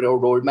on our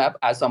roadmap,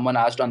 as someone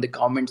asked on the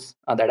comments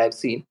that I've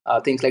seen,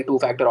 things like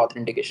two-factor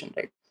authentication,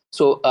 right?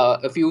 So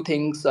a few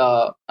things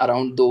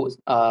around those.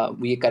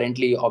 We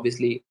currently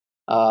obviously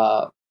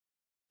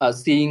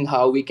seeing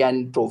how we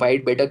can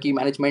provide better key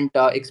management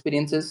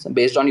experiences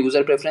based on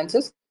user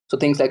preferences. So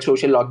things like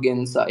social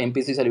logins,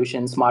 MPC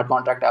solutions, smart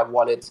contract app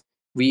wallets.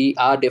 We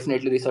are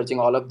definitely researching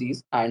all of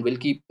these, and we'll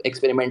keep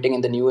experimenting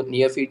in the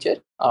near future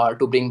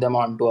to bring them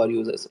onto our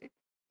users.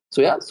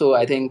 So yeah, so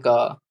I think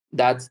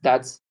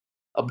that's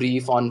a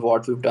brief on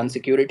what we've done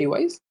security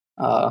wise.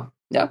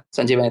 Yeah,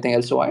 Sanjeev, anything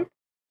else to add?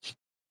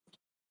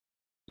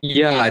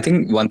 Yeah, I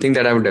think one thing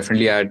that I would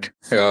definitely add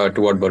to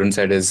what Varun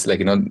said is, like,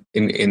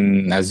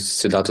 in as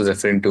Siddharth was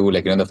referring to,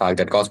 like, the fact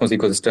that Cosmos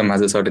ecosystem has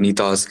a certain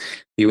ethos.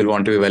 You will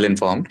want to be well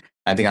informed.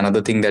 I think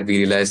another thing that we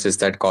realized is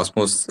that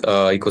Cosmos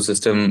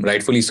ecosystem,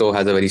 rightfully so,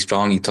 has a very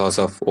strong ethos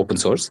of open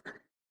source.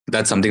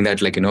 That's something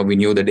that, like, we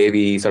knew the day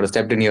we sort of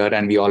stepped in here,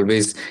 and we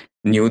always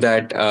knew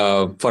that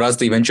for us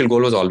the eventual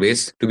goal was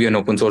always to be an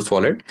open source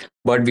wallet,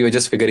 but we were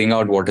just figuring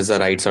out what is the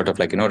right sort of,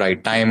 like,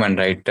 right time and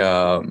right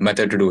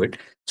method to do it.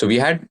 So we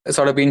had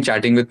sort of been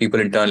chatting with people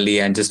internally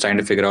and just trying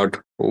to figure out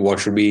what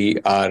should be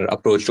our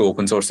approach to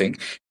open sourcing,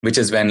 which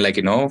is when,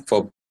 like,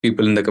 for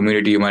people in the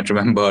community, you might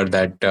remember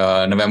that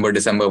November,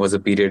 December was a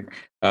period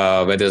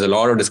where there's a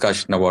lot of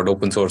discussion about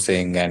open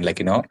sourcing and,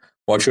 like,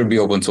 what should be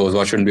open source,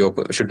 what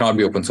should not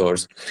be open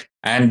source.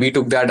 And we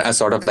took that as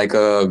sort of like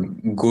a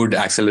good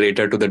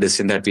accelerator to the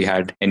decision that we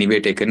had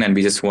anyway taken, and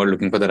we just were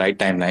looking for the right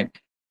timeline.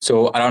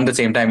 So around the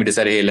same time, we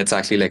decided, hey, let's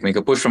actually, like, make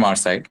a push from our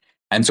side.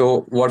 And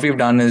so what we've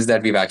done is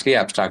that we've actually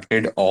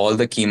abstracted all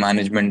the key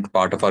management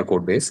part of our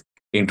code base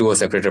into a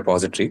separate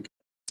repository,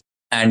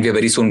 and we're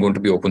very soon going to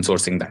be open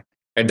sourcing that.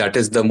 And that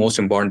is the most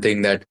important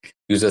thing that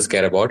users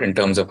care about in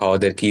terms of how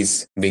their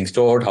keys being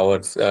stored, how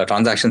it's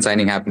transaction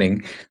signing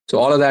happening. So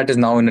all of that is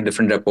now in a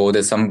different repo.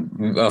 There's some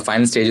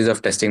final stages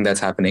of testing that's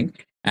happening,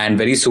 and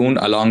very soon,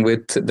 along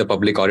with the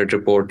public audit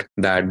report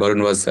that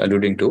Varun was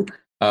alluding to,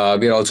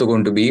 we are also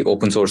going to be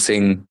open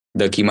sourcing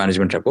the key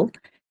management repo.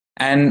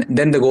 And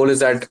then the goal is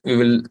that we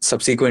will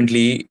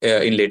subsequently,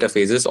 in later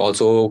phases,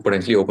 also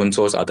potentially open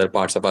source other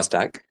parts of our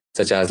stack,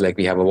 such as, like,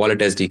 we have a wallet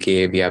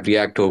SDK, we have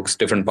React hooks,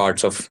 different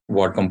parts of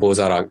what compose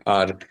our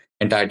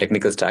entire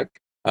technical stack.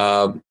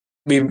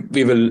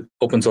 We will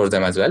open source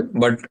them as well.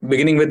 But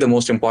beginning with the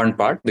most important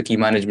part, the key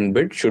management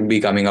bit should be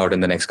coming out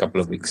in the next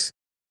couple of weeks.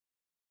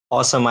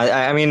 Awesome.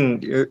 I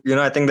mean,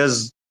 I think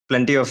there's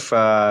plenty of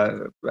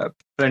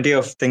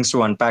things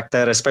to unpack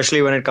there,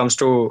 especially when it comes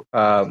to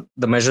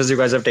the measures you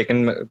guys have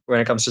taken when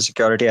it comes to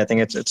security. I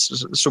think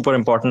it's super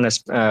important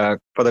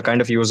for the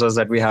kind of users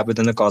that we have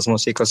within the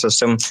Cosmos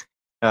ecosystem.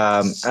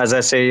 As I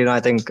say, I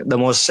think the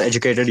most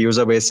educated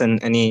user base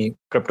in any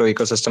crypto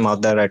ecosystem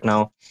out there right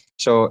now.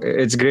 So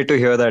it's great to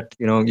hear that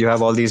you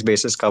have all these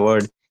bases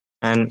covered,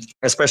 and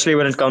especially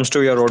when it comes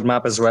to your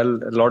roadmap as well.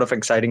 A lot of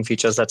exciting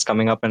features that's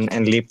coming up in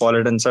Leap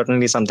Wallet, and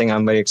certainly something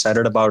I'm very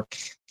excited about.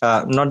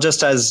 Not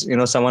just as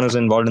someone who's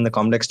involved in the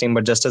Comdex team,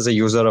 but just as a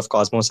user of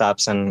Cosmos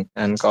apps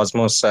and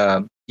Cosmos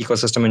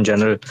ecosystem in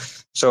general.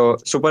 So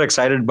super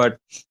excited. But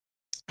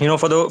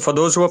for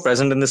those who are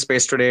present in this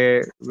space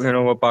today,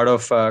 were part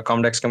of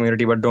Comdex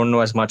community but don't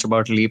know as much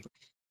about Leap,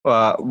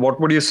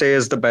 what would you say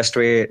is the best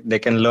way they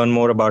can learn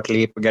more about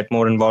Leap, get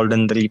more involved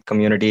in the Leap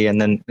community,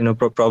 and then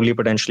probably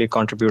potentially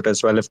contribute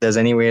as well? If there's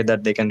any way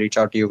that they can reach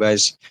out to you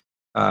guys,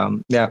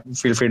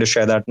 feel free to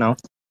share that now.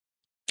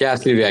 Yeah,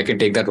 absolutely. I can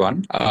take that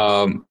one.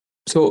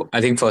 So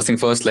I think first thing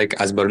first, like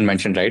as Varun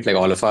mentioned, right, like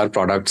all of our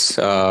products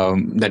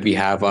that we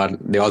have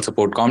they all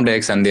support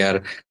Comdex, and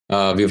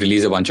we've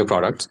released a bunch of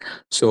products.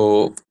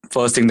 So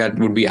first thing that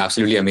would be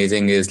absolutely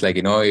amazing is, like,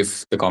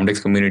 if the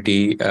Comdex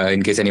community,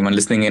 in case anyone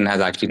listening in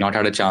has actually not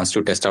had a chance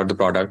to test out the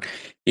product,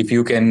 if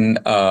you can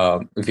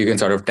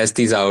sort of test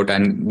these out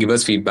and give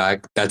us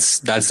feedback,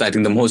 that's I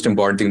think the most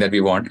important thing that we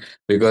want,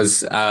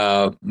 because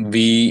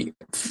we,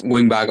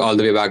 going back all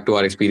the way back to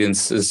our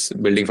experiences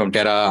building from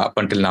Terra up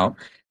until now,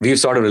 we've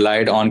sort of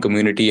relied on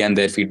community and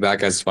their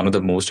feedback as one of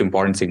the most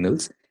important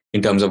signals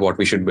in terms of what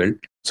we should build.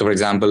 So, for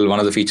example, one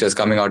of the features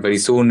coming out very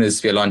soon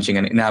is we are launching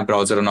an in-app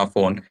browser on our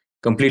phone,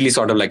 completely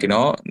sort of, like,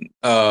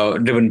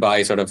 driven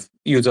by sort of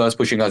users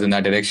pushing us in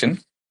that direction.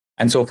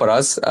 And so for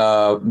us,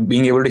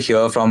 being able to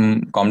hear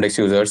from Comdex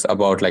users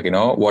about, like,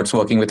 what's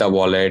working with our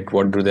wallet,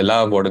 what do they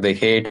love, what do they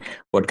hate,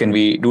 what can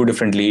we do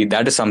differently,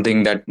 that is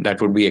something that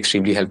would be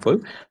extremely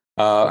helpful.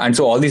 And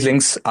so all these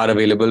links are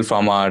available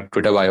from our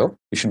Twitter bio.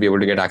 You should be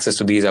able to get access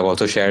to these. I've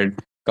also shared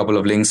a couple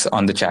of links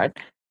on the chat.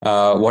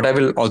 What I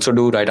will also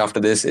do right after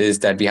this is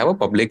that we have a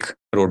public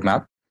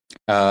roadmap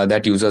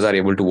that users are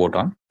able to vote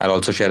on. I'll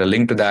also share a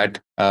link to that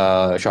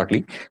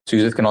shortly. So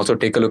users can also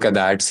take a look at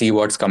that, see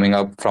what's coming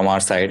up from our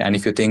side. And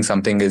if you think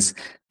something is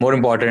more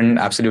important,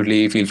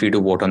 absolutely feel free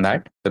to vote on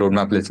that. The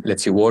roadmap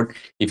lets you vote.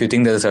 If you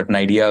think there's a certain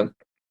idea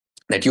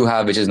that you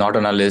have which is not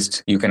on our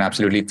list, you can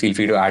absolutely feel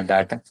free to add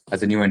that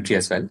as a new entry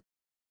as well.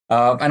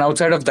 And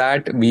outside of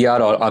that, we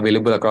are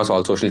available across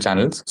all social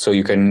channels. So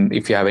you can,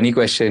 if you have any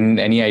question,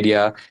 any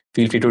idea,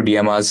 feel free to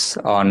DM us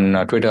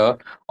on Twitter,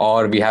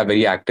 or we have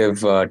very active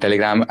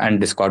Telegram and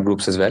Discord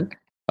groups as well.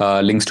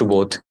 Links to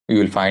both you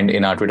will find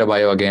in our Twitter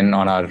bio, again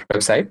on our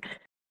website.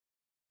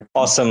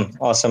 Awesome.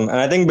 And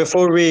I think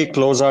before we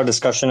close our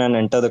discussion and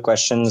enter the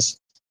questions,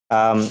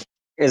 um,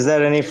 is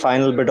there any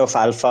final bit of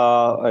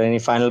alpha or any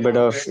final bit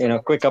of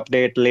quick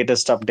update,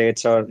 latest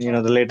updates, or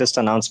the latest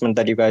announcement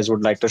that you guys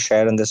would like to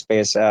share in this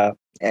space?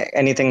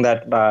 Anything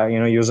that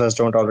users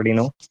don't already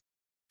know?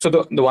 So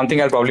the one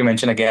thing I'll probably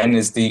mention again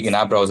is the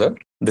in-app browser.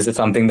 This is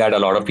something that a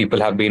lot of people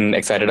have been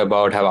excited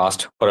about, have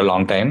asked for a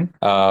long time.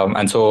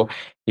 And so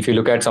if you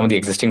look at some of the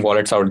existing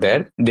wallets out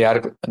there,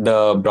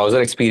 the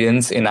browser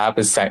experience in app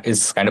is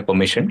kind of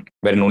permission,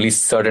 wherein only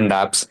certain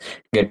apps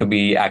get to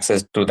be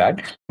accessed through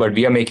that. But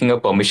we are making a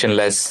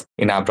permissionless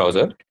in-app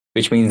browser,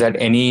 which means that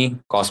any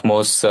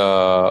Cosmos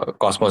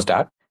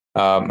dApp,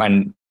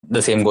 and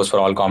the same goes for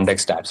all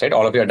Comdex dApps, right?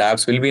 All of your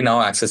dApps will be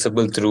now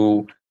accessible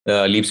through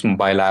Leap's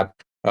mobile app,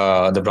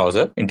 the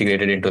browser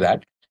integrated into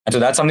that. And so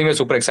that's something we're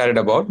super excited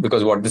about,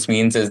 because what this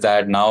means is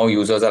that now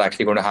users are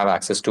actually going to have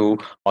access to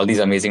all these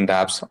amazing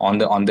dApps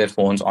on their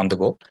phones on the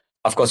go.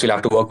 Of course, we'll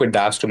have to work with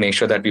dApps to make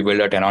sure that we build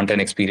a 10 on 10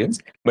 experience,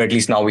 but at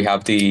least now we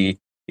have the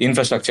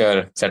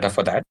infrastructure set up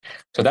for that.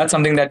 So that's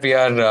something that we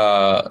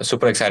are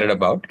super excited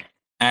about.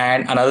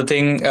 And another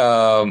thing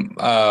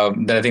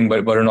that I think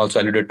Varun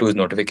also alluded to is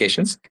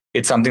notifications.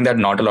 It's something that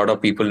not a lot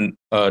of people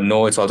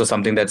know. It's also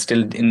something that's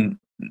still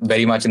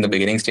very much in the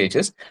beginning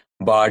stages,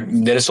 but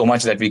there is so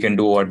much that we can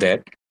do over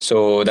there.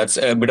 So that's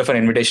a bit of an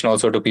invitation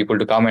also to people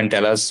to come and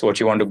tell us what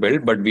you want to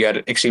build. But we are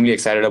extremely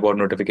excited about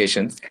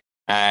notifications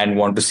and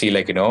want to see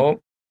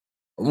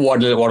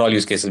what all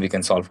use cases we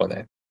can solve for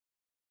that.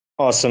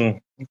 Awesome.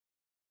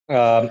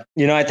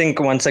 I think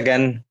once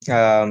again,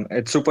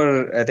 it's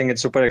super. I think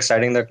it's super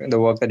exciting the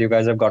work that you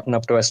guys have gotten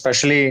up to,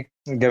 especially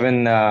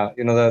given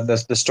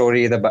the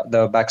story, the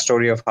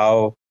backstory of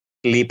how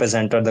Leap has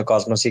entered the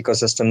Cosmos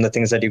ecosystem, the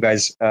things that you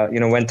guys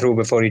went through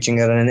before reaching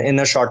here, and in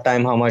a short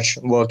time, how much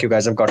work you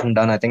guys have gotten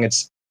done. I think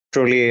it's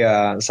truly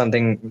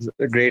something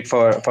great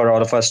for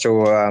all of us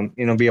to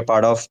be a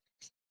part of.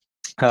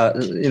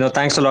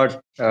 Thanks a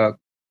lot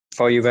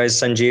for you guys,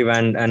 Sanjeev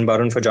and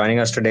Barun, for joining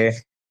us today.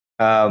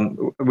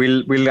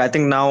 We'll I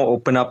think now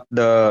open up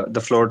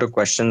the floor to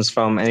questions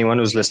from anyone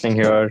who's listening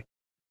here.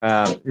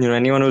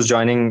 Anyone who's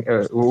joining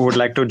who would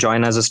like to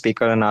join as a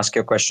speaker and ask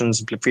your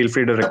questions, feel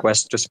free to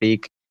request to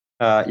speak.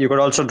 You could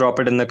also drop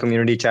it in the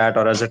community chat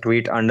or as a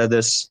tweet under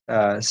this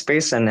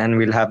space, and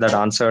we'll have that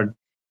answered.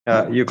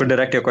 You could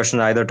direct your question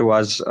either to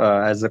us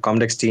as the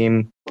Comdex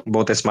team,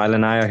 both Ismail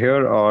and I are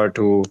here, or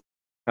to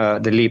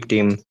the Leap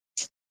team.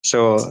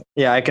 So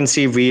yeah, I can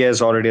see V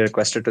has already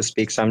requested to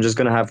speak. So I'm just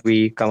going to have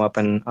V come up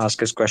and ask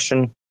his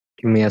question.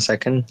 Give me a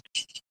second.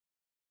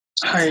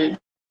 Hi,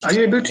 are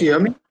you able to hear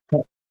me?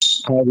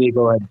 Hi V,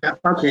 go ahead. Yeah.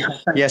 Okay.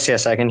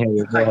 Yes, I can hear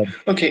you. Go ahead.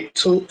 Okay.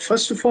 So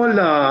first of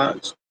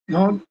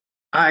all,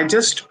 I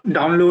just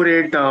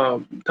downloaded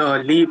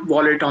the Leap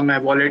wallet on my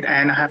wallet,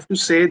 and I have to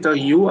say the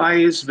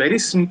UI is very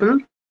simple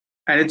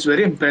and it's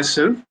very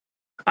impressive.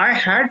 I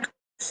had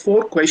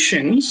 4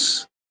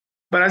 questions,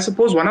 but I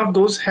suppose one of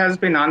those has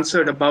been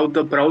answered about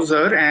the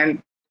browser.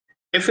 And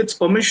if it's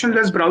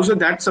permissionless browser,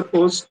 that's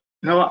supposed,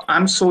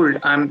 I'm sold.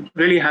 I'm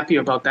really happy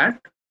about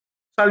that.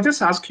 So I'll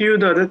just ask you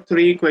the other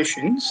 3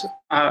 questions,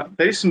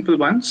 very simple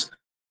ones.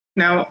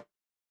 Now,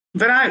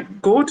 when I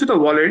go to the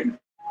wallet,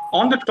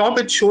 on the top,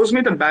 it shows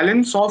me the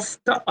balance of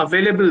the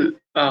available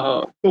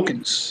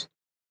tokens.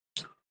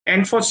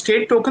 And for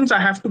state tokens, I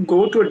have to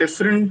go to a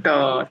different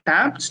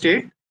tab,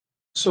 state.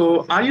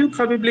 So are you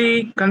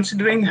probably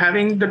considering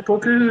having the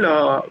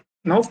total,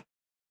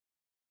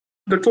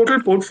 the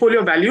total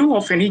portfolio value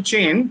of any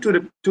chain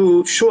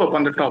to show up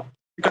on the top?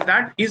 Because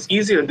that is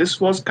easier. This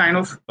was kind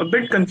of a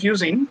bit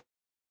confusing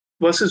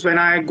versus when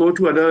I go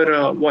to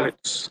other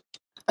wallets.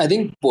 I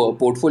think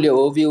portfolio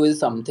overview is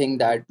something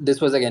that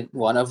this was again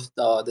one of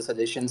the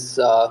suggestions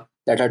that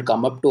had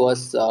come up to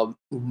us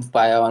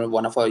by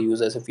one of our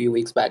users a few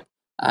weeks back,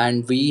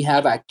 and we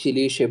have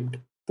actually shipped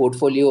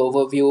portfolio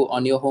overview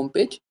on your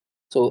homepage.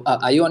 So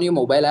are you on your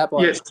mobile app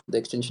or Yes, the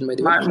extension by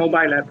the way? my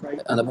mobile app,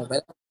 right? On the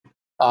mobile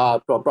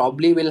app.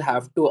 Probably will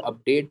have to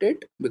update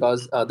it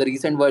because the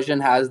recent version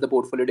has the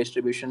portfolio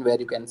distribution where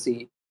you can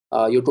see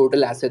your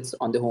total assets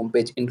on the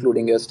homepage,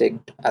 including your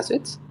staked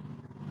assets.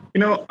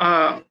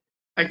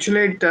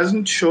 Actually, it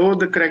doesn't show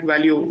the correct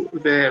value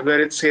where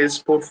it says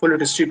portfolio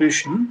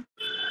distribution.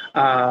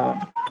 Okay.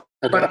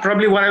 But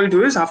probably what I will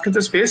do is after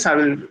the space, I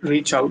will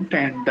reach out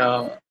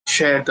and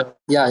share the.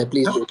 Yeah,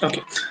 please do.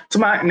 Okay. So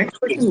my next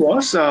question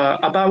was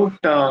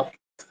about the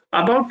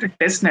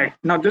testnet.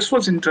 Now, this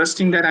was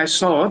interesting that I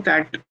saw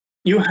that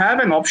you have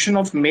an option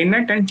of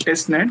mainnet and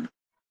testnet,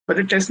 but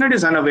the testnet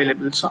is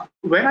unavailable. So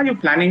where are you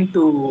planning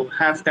to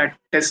have that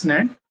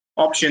testnet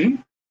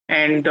option?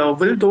 And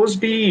will those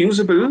be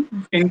usable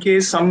in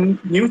case some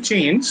new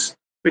chains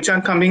which are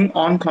coming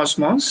on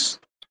Cosmos,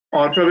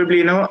 or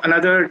probably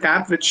another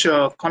tab which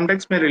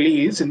Comdex may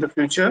release in the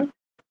future?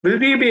 Will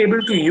we be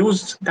able to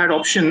use that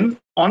option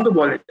on the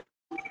wallet?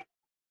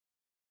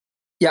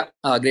 Yeah,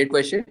 great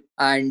question.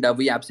 And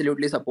we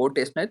absolutely support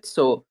testnets.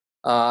 So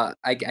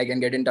I can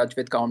get in touch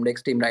with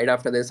Comdex team right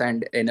after this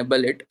and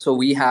enable it. So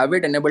we have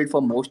it enabled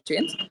for most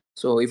chains.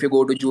 So if you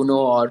go to Juno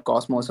or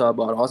Cosmos Hub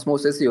or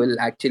Osmosis, you will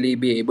actually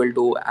be able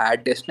to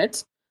add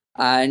testnets.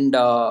 And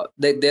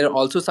there are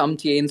also some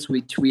chains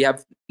which we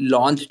have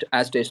launched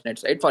as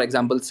testnets, right? For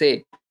example,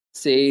 say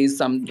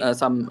some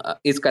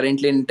is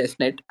currently in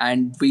testnet,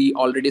 and we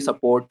already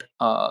support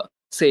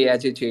say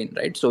as a chain,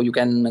 right? So you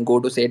can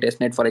go to say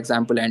testnet, for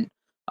example, and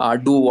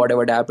do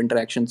whatever dApp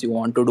interactions you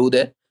want to do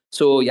there.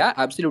 So yeah,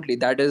 absolutely,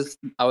 that was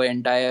our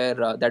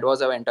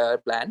entire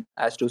plan,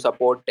 as to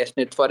support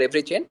testnet for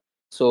every chain.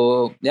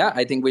 So yeah,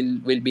 I think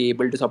we'll be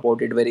able to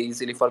support it very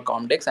easily for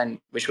Comdex, and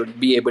we should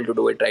be able to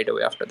do it right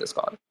away after this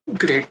call.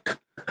 Great.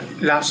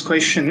 Last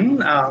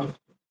question.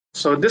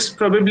 So this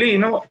probably,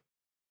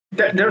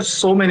 there are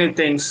so many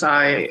things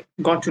I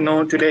got to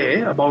know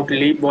today about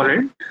Leap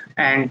Wallet,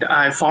 and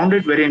I found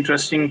it very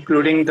interesting,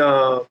 including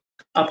the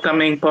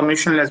upcoming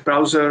permissionless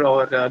browser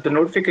or the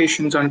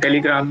notifications on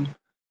Telegram.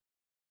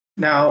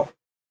 Now,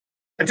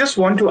 I just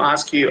want to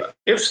ask you,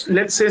 if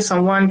let's say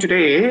someone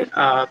today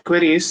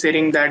queries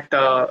saying that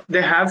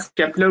they have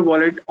Kepler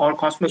wallet or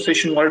Cosmos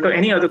Station wallet or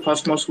any other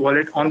Cosmos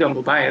wallet on their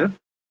mobile,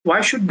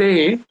 why should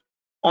they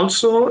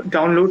also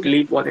download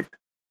Leap wallet?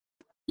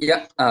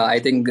 Yeah, I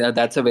think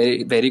that's a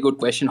very good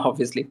question.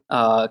 Obviously,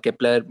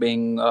 Kepler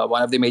being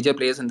one of the major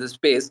players in this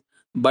space,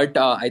 but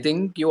I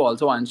think you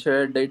also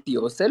answered it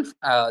yourself.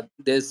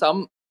 There's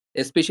some,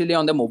 especially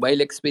on the mobile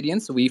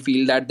experience, we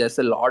feel that there's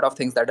a lot of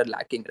things that are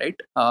lacking,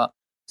 right?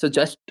 So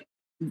just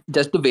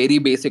the very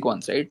basic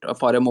ones, right?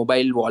 For a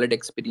mobile wallet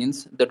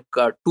experience, the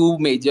two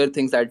major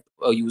things that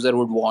a user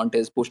would want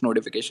is push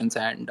notifications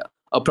and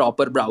a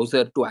proper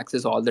browser to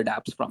access all the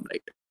dApps from,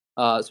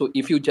 right? So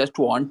if you just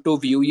want to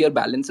view your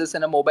balances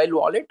in a mobile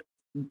wallet,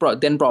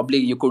 then probably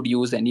you could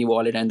use any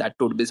wallet and that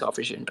would be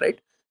sufficient, right?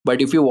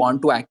 But if you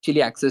want to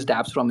actually access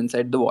dApps from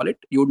inside the wallet,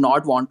 you would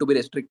not want to be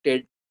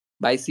restricted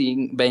by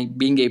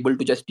being able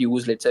to just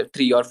use, let's say,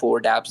 3 or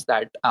 4 dApps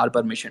that are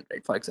permissioned,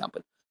 right? For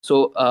example.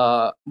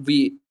 So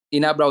we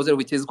in our browser,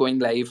 which is going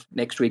live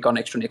next week or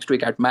next to next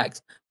week at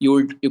max,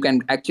 you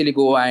can actually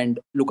go and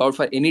look out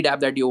for any dApp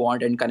that you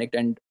want and connect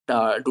and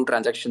do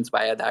transactions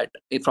via that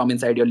from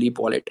inside your Leap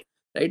wallet,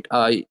 right?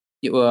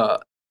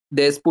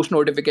 There's push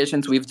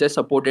notifications. We've just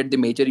supported the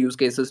major use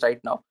cases right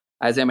now.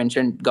 As I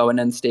mentioned,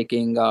 governance,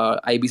 staking,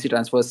 IBC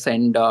transfers,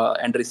 send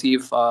and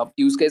receive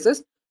use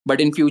cases.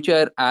 But in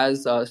future,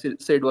 as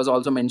Sid was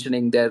also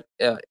mentioning, there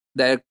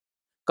are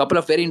couple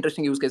of very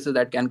interesting use cases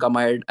that can come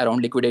out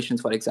around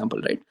liquidations, for example,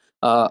 right?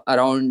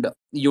 Around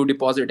you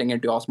depositing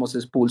into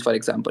osmosis pools, for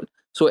example.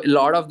 So a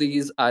lot of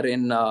these are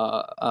in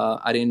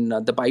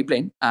the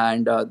pipeline,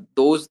 and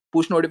those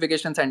push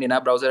notifications and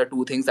in-app browser are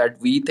two things that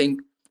we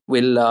think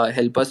will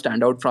help us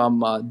stand out from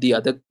the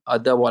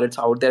other wallets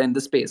out there in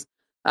the space.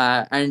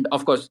 And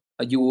of course,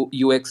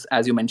 UX,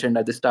 as you mentioned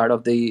at the start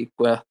of the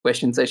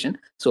question session.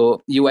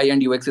 So UI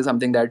and UX is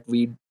something that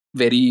we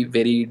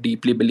very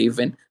deeply believe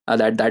in,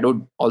 that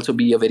would also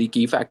be a very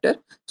key factor.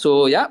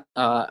 So yeah,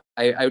 I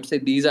would say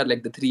these are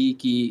like the three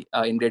key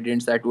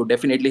ingredients that would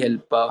definitely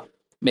help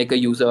make a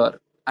user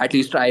at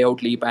least try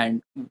out Leap,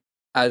 and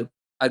are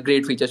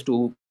great features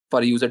for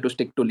a user to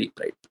stick to Leap,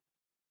 right?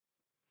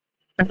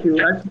 Thank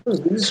you. I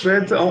suppose these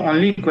were the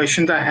only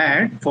questions I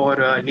had for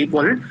Leap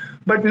Wallet.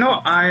 But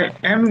no, I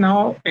am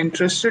now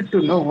interested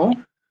to know,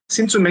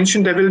 since you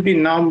mentioned there will be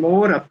now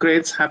more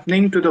upgrades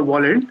happening to the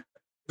wallet,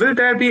 will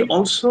there be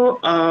also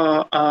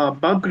a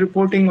bug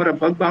reporting or a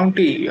bug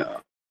bounty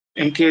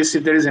in case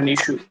if there is an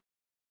issue?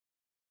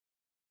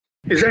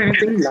 Is there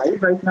anything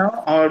live right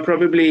now, or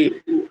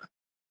probably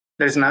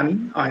there's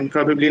none, and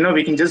probably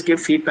we can just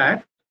give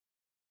feedback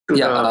to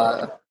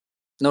the.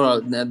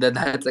 No,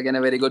 that's again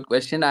a very good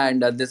question,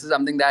 and this is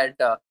something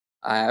that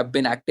I have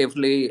been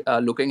actively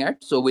looking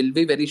at. So we'll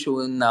be very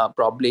soon,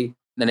 probably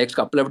the next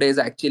couple of days,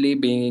 actually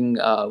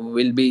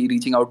we'll be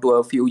reaching out to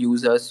a few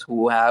users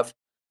who have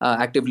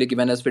actively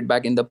given us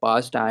feedback in the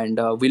past, and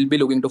we'll be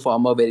looking to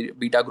form a very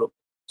beta group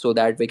so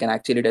that we can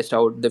actually test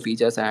out the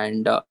features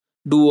and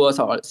do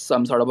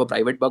some sort of a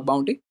private bug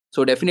bounty.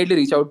 So definitely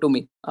reach out to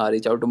me,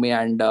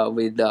 and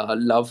with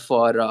love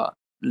for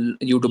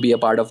you to be a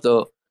part of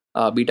the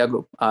beta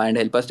group and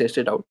help us test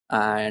it out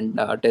and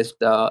test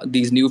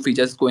these new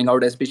features going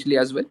out especially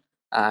as well.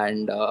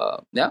 And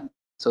yeah,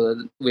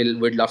 so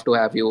we'd love to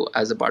have you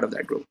as a part of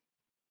that group.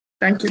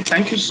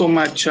 Thank you so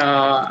much.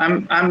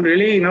 I'm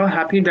really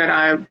happy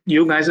that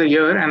you guys are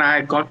here and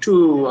I got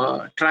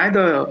to try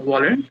the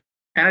wallet,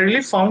 and I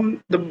really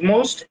found the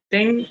most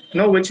thing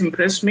which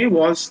impressed me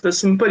was the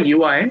simple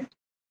UI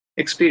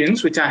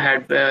experience which I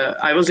had.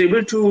 I was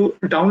able to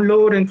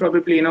download and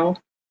probably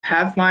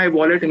have my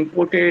wallet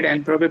imported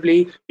and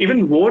probably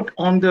even vote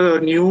on the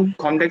new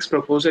Comdex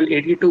proposal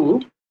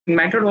 82 in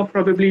matter of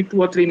probably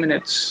 2 or 3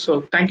 minutes.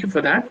 So thank you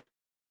for that.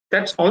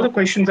 That's all the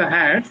questions I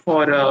had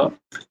for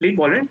Leap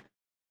Wallet.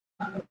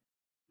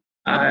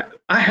 I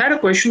had a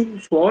question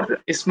for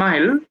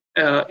Ismail.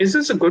 Is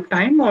this a good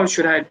time or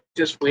should I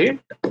just wait?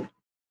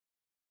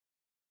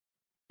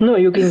 No,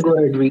 you can go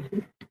ahead, Vic.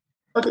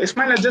 Okay,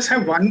 Ismail, I just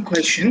have one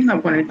question I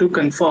wanted to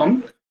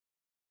confirm.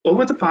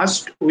 Over the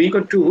past week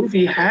or two,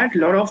 we had a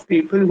lot of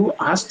people who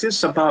asked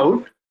us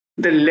about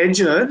the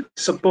ledger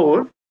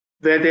support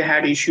where they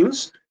had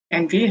issues,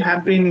 and we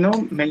have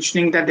been,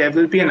 mentioning that there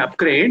will be an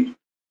upgrade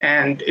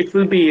and it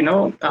will be,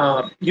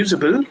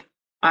 usable.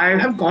 I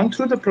have gone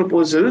through the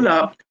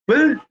proposal.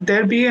 Will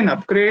there be an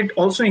upgrade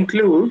also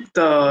include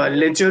the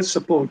ledger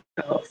support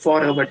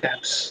for our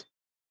tabs?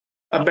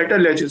 A better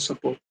ledger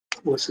support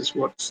versus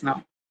what's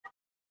now.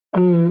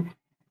 Um,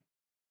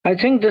 I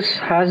think this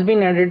has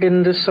been added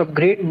in this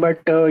upgrade,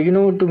 but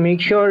to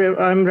make sure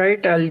I'm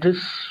right, I'll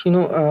just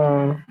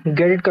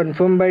get it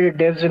confirmed by the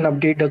devs and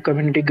update the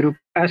community group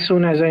as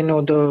soon as I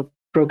know the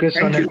progress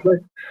on Thank it. you. But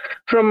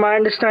from my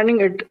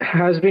understanding, it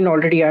has been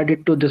already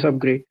added to this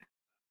upgrade.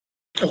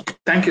 Okay,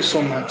 thank you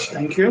so much.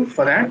 Thank you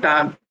for that.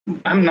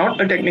 I'm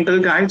not a technical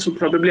guy, so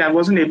probably I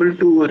wasn't able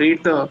to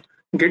read the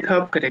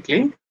GitHub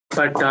correctly,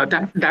 but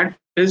that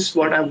is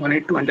what I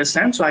wanted to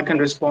understand, so I can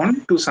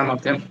respond to some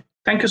of them.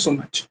 Thank you so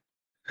much.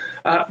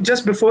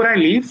 Just before I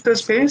leave the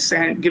space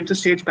and give the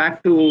stage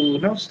back to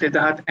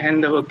Siddharth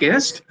and our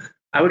guest,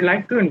 I would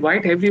like to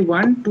invite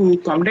everyone to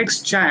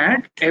Comdex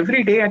chat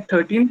every day at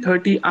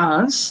 13:30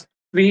 hours.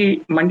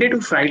 We Monday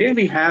to Friday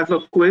we have a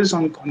quiz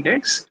on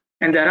Comdex,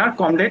 and there are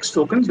Comdex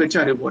tokens which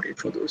are rewarded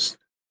for those.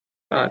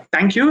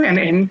 Thank you. And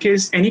in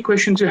case any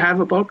questions you have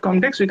about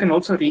Comdex, you can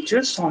also reach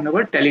us on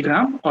our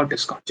Telegram or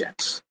Discord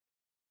chats.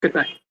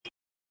 Goodbye.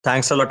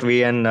 Thanks a lot,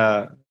 V, and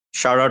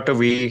shout out to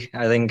V.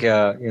 I think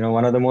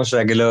one of the most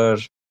regular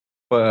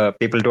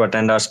people to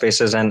attend our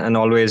spaces and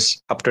always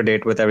up to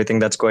date with everything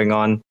that's going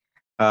on.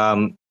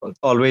 Um,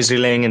 Always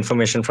relaying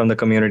information from the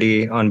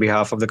community on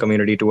behalf of the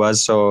community to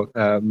us. So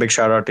big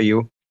shout out to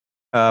you.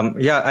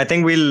 Yeah, I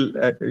think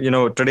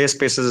today's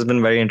spaces has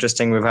been very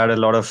interesting. We've had a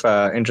lot of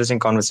interesting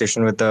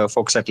conversation with the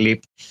folks at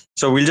Leap.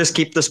 So we'll just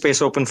keep the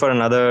space open for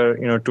another,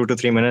 2 to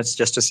 3 minutes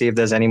just to see if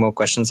there's any more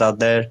questions out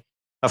there.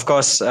 Of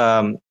course,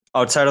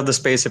 outside of the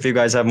space, if you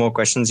guys have more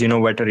questions, you know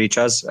where to reach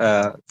us.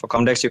 For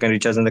Comdex, you can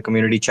reach us in the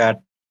community chat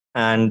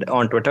and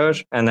on Twitter.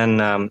 And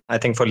then I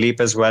think for Leap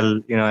as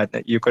well,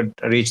 you could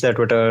reach their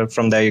Twitter.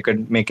 From there, you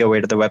could make your way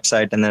to the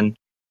website and then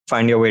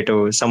find your way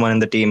to someone in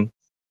the team,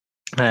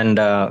 and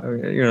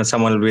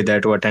someone will be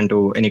there to attend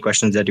to any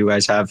questions that you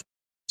guys have.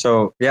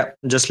 So yeah,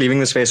 just leaving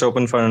the space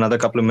open for another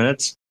couple of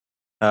minutes,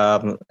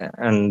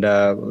 and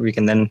we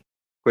can then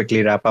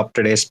quickly wrap up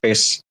today's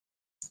space.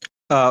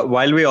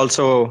 While we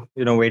also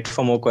wait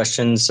for more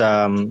questions,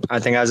 I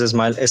think as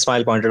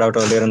Ismail pointed out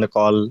earlier in the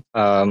call,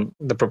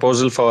 the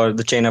proposal for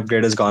the chain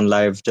upgrade has gone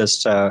live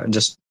just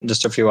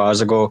a few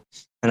hours ago,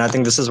 and I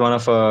think this is one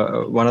of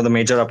the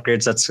major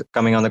upgrades that's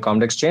coming on the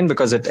Comdex chain,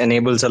 because it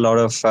enables a lot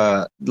of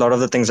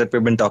the things that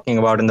we've been talking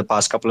about in the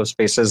past couple of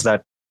spaces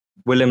that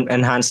will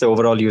enhance the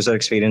overall user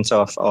experience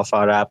of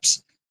our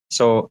apps.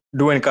 So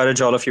do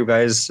encourage all of you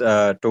guys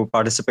to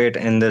participate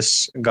in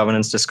this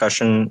governance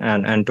discussion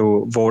and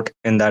to vote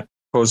in that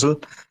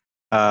proposal.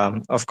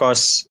 Of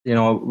course,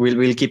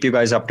 we'll keep you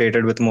guys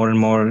updated with more and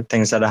more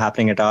things that are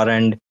happening at our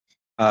end,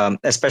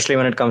 especially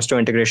when it comes to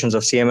integrations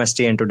of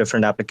CMST into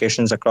different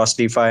applications across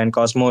DeFi and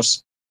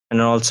Cosmos,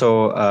 and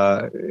also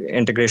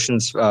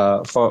integrations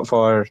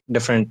for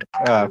different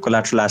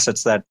collateral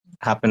assets that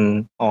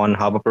happen on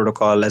Harbor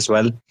Protocol as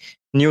well.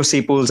 New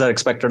C pools are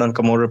expected on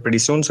Komoro pretty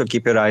soon, so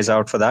keep your eyes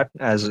out for that,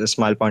 as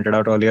Ismail pointed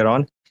out earlier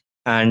on.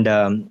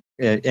 And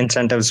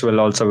incentives will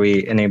also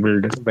be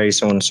enabled very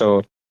soon.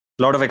 So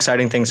a lot of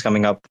exciting things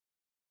coming up.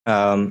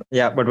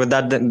 But with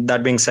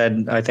that being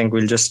said, I think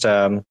we'll just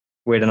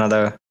wait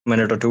another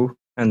minute or two,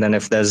 and then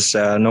if there's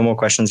no more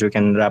questions, we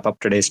can wrap up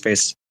today's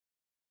space.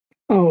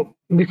 Oh,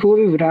 before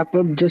we wrap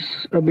up, just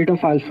a bit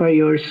of alpha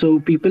here. So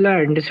people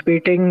are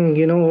anticipating,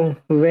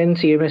 when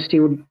CMST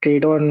would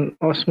trade on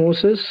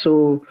Osmosis.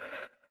 So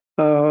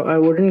I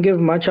wouldn't give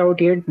much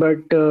out yet,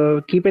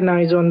 but keep an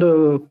eyes on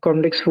the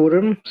Comdex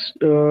forums.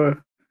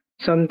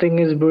 Something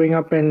is brewing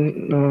up,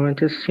 and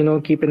just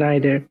keep an eye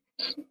there.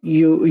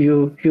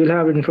 You'll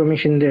have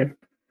information there.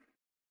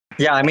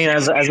 Yeah, I mean,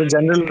 as a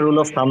general rule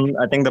of thumb,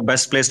 I think the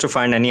best place to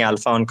find any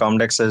alpha on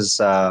Comdex is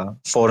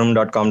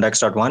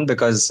forum.comdex.one,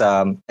 because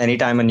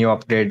anytime a new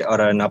upgrade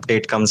or an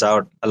update comes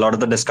out, a lot of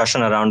the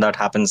discussion around that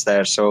happens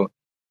there. So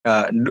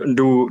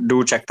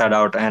do check that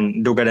out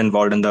and do get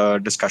involved in the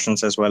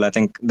discussions as well. I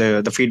think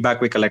the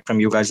feedback we collect from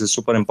you guys is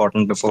super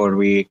important before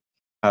we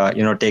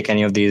take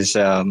any of these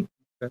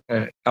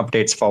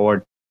updates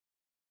forward.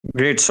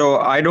 Great. So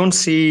I don't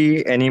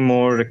see any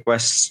more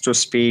requests to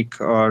speak,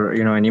 or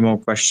any more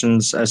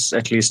questions, as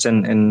at least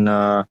in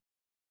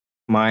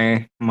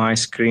my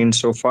screen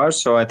so far.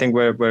 So I think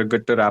we're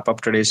good to wrap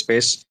up today's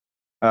space.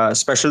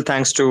 Special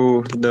thanks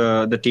to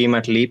the team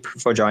at Leap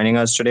for joining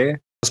us today.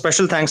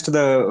 Special thanks to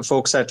the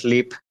folks at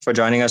Leap for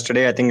joining us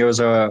today. I think it was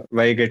a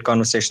very great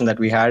conversation that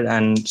we had,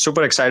 and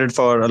super excited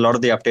for a lot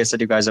of the updates that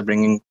you guys are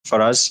bringing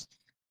for us.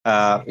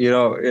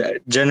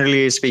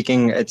 Generally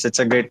speaking, it's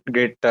a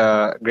great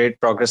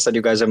progress that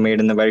you guys have made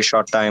in a very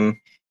short time.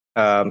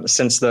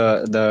 since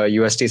the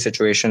UST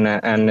situation,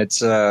 and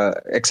it's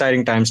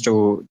exciting times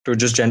to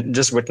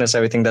just witness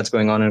everything that's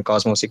going on in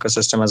Cosmos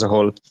ecosystem as a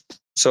whole.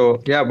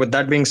 So yeah, with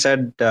that being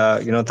said,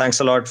 thanks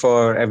a lot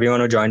for everyone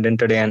who joined in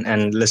today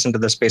and listened to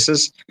the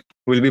spaces.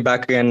 We'll be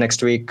back again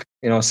next week,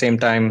 same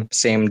time,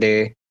 same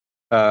day.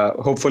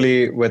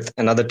 Hopefully with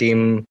another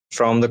team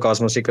from the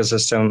Cosmos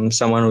ecosystem,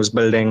 someone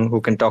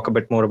who can talk a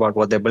bit more about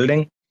what they're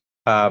building.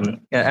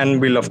 And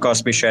we'll of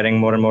course be sharing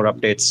more and more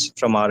updates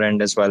from our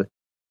end as well.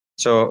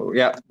 So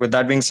yeah, with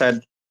that being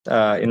said,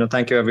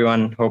 thank you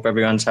everyone. Hope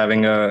everyone's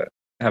having a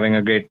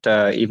great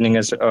evening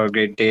or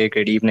great day,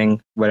 great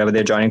evening, wherever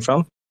they're joining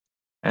from.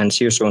 And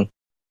see you soon.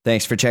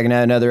 Thanks for checking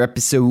out another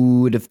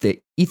episode of The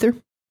Ether.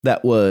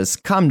 That was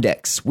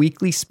Comdex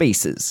Weekly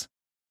Spaces.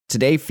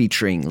 Today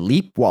featuring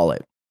Leap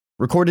Wallet.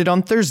 Recorded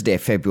on Thursday,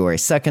 February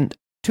 2nd,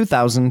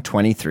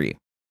 2023.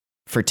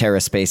 For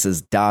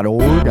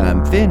TerraSpaces.org,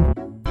 I'm Finn.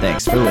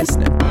 Thanks for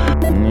listening.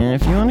 And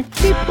if you want to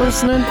keep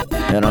listening,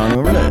 head on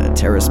over to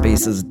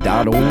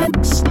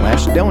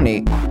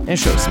TerraSpaces.org/donate and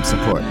show some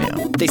support now.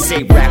 They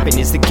say rapping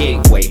is the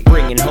gateway,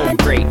 bringing home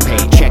great pay.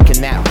 Checking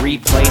that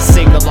replay,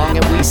 sing along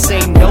and we say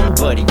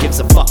nobody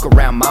gives a fuck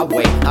around my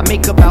way. I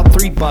make about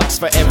 $3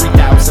 for every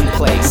 1,000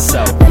 plays,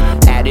 so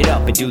add it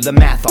up and do the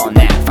math on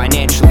that.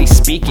 Financially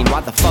speaking,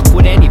 why the fuck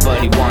would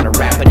anybody want to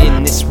rap? But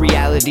in this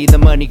reality, the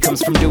money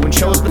comes from doing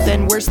shows. But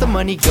then where's the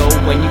money go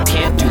when you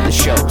can't do the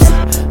shows?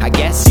 I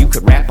guess you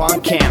could rap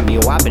on Cameo.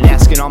 I've been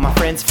asking all my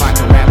friends if I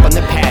can rap on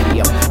the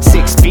patio.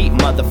 6 feet,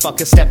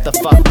 motherfucker, step the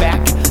fuck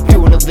back.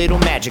 Doing a little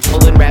magic,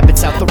 pulling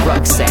rabbits out the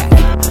rucksack.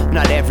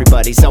 Not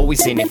everybody's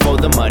always in it for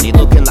the money.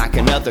 Looking like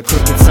another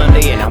crooked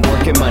Sunday and I'm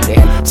working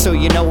Monday. So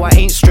you know I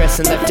ain't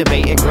stressing, left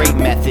debating great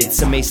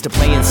methods. Amazed to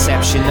play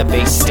Inception, the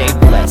base stay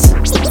blessed.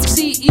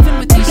 See, even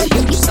with these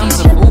huge sums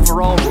of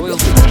overall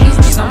royalties,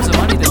 these sums of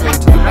money that go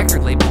to the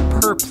record label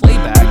per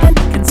playback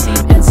can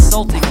seem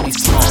insultingly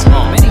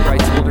small. Many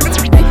rights holders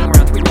are making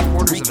around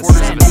 3/4 of a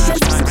cent each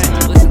time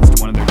someone listens to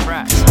one of their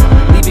tracks,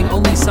 leaving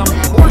only some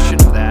portion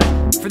of that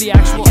for the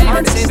actual artist. Can't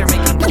even say they're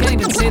making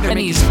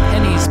pennies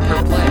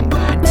per play.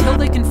 Until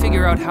they can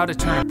figure out how to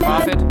turn a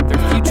profit, their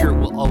future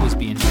will always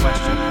be in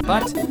question.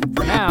 But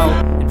for now,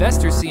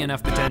 investors see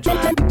enough potential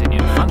to continue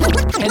to fund them.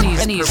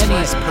 Pennies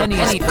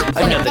per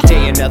play. Another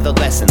day, another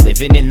lesson.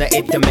 Living in the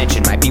 8th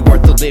dimension might be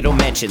worth a little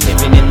mention.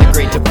 Living in the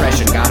Great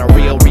Depression, got a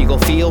real regal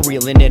feel.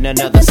 Reeling in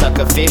another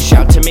sucker fish,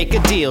 out to make a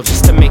deal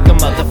just to make a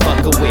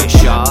motherfucker wish.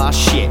 Aw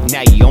shit,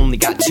 now you only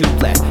got 2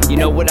 left. You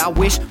know what I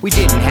wish? We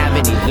didn't have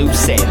any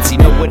loose ends. You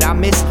know what I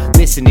miss?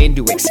 Listening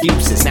to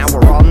excuses. Now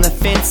we're on the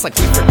fence like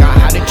we forgot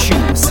how to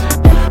choose.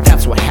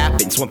 That's what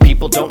happens when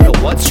people don't know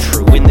what's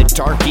true. In the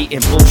dark,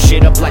 eating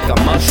bullshit up like a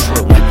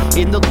mushroom.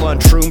 In the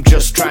lunchroom,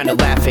 just trying to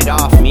laugh it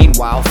off.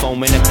 Meanwhile,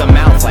 foaming at the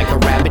mouth like a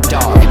rabid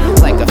dog.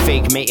 Like a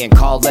fake mating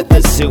call at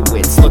the zoo.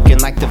 It's looking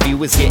like the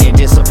view is getting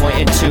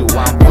disappointed too.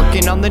 I'm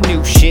working on the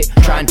new shit,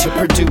 trying to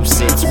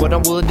produce it. It's what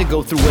I'm willing to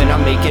go through when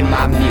I'm making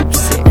my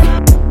music.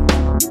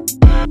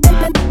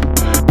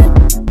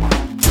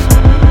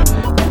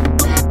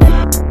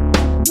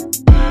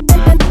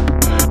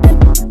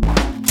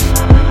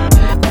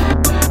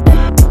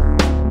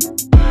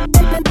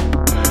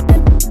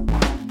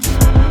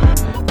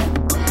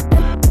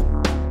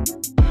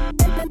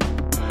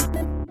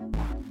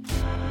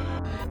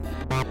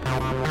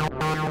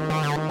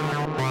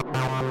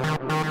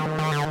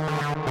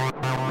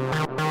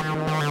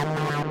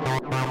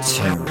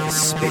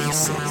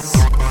 TerraSpaces.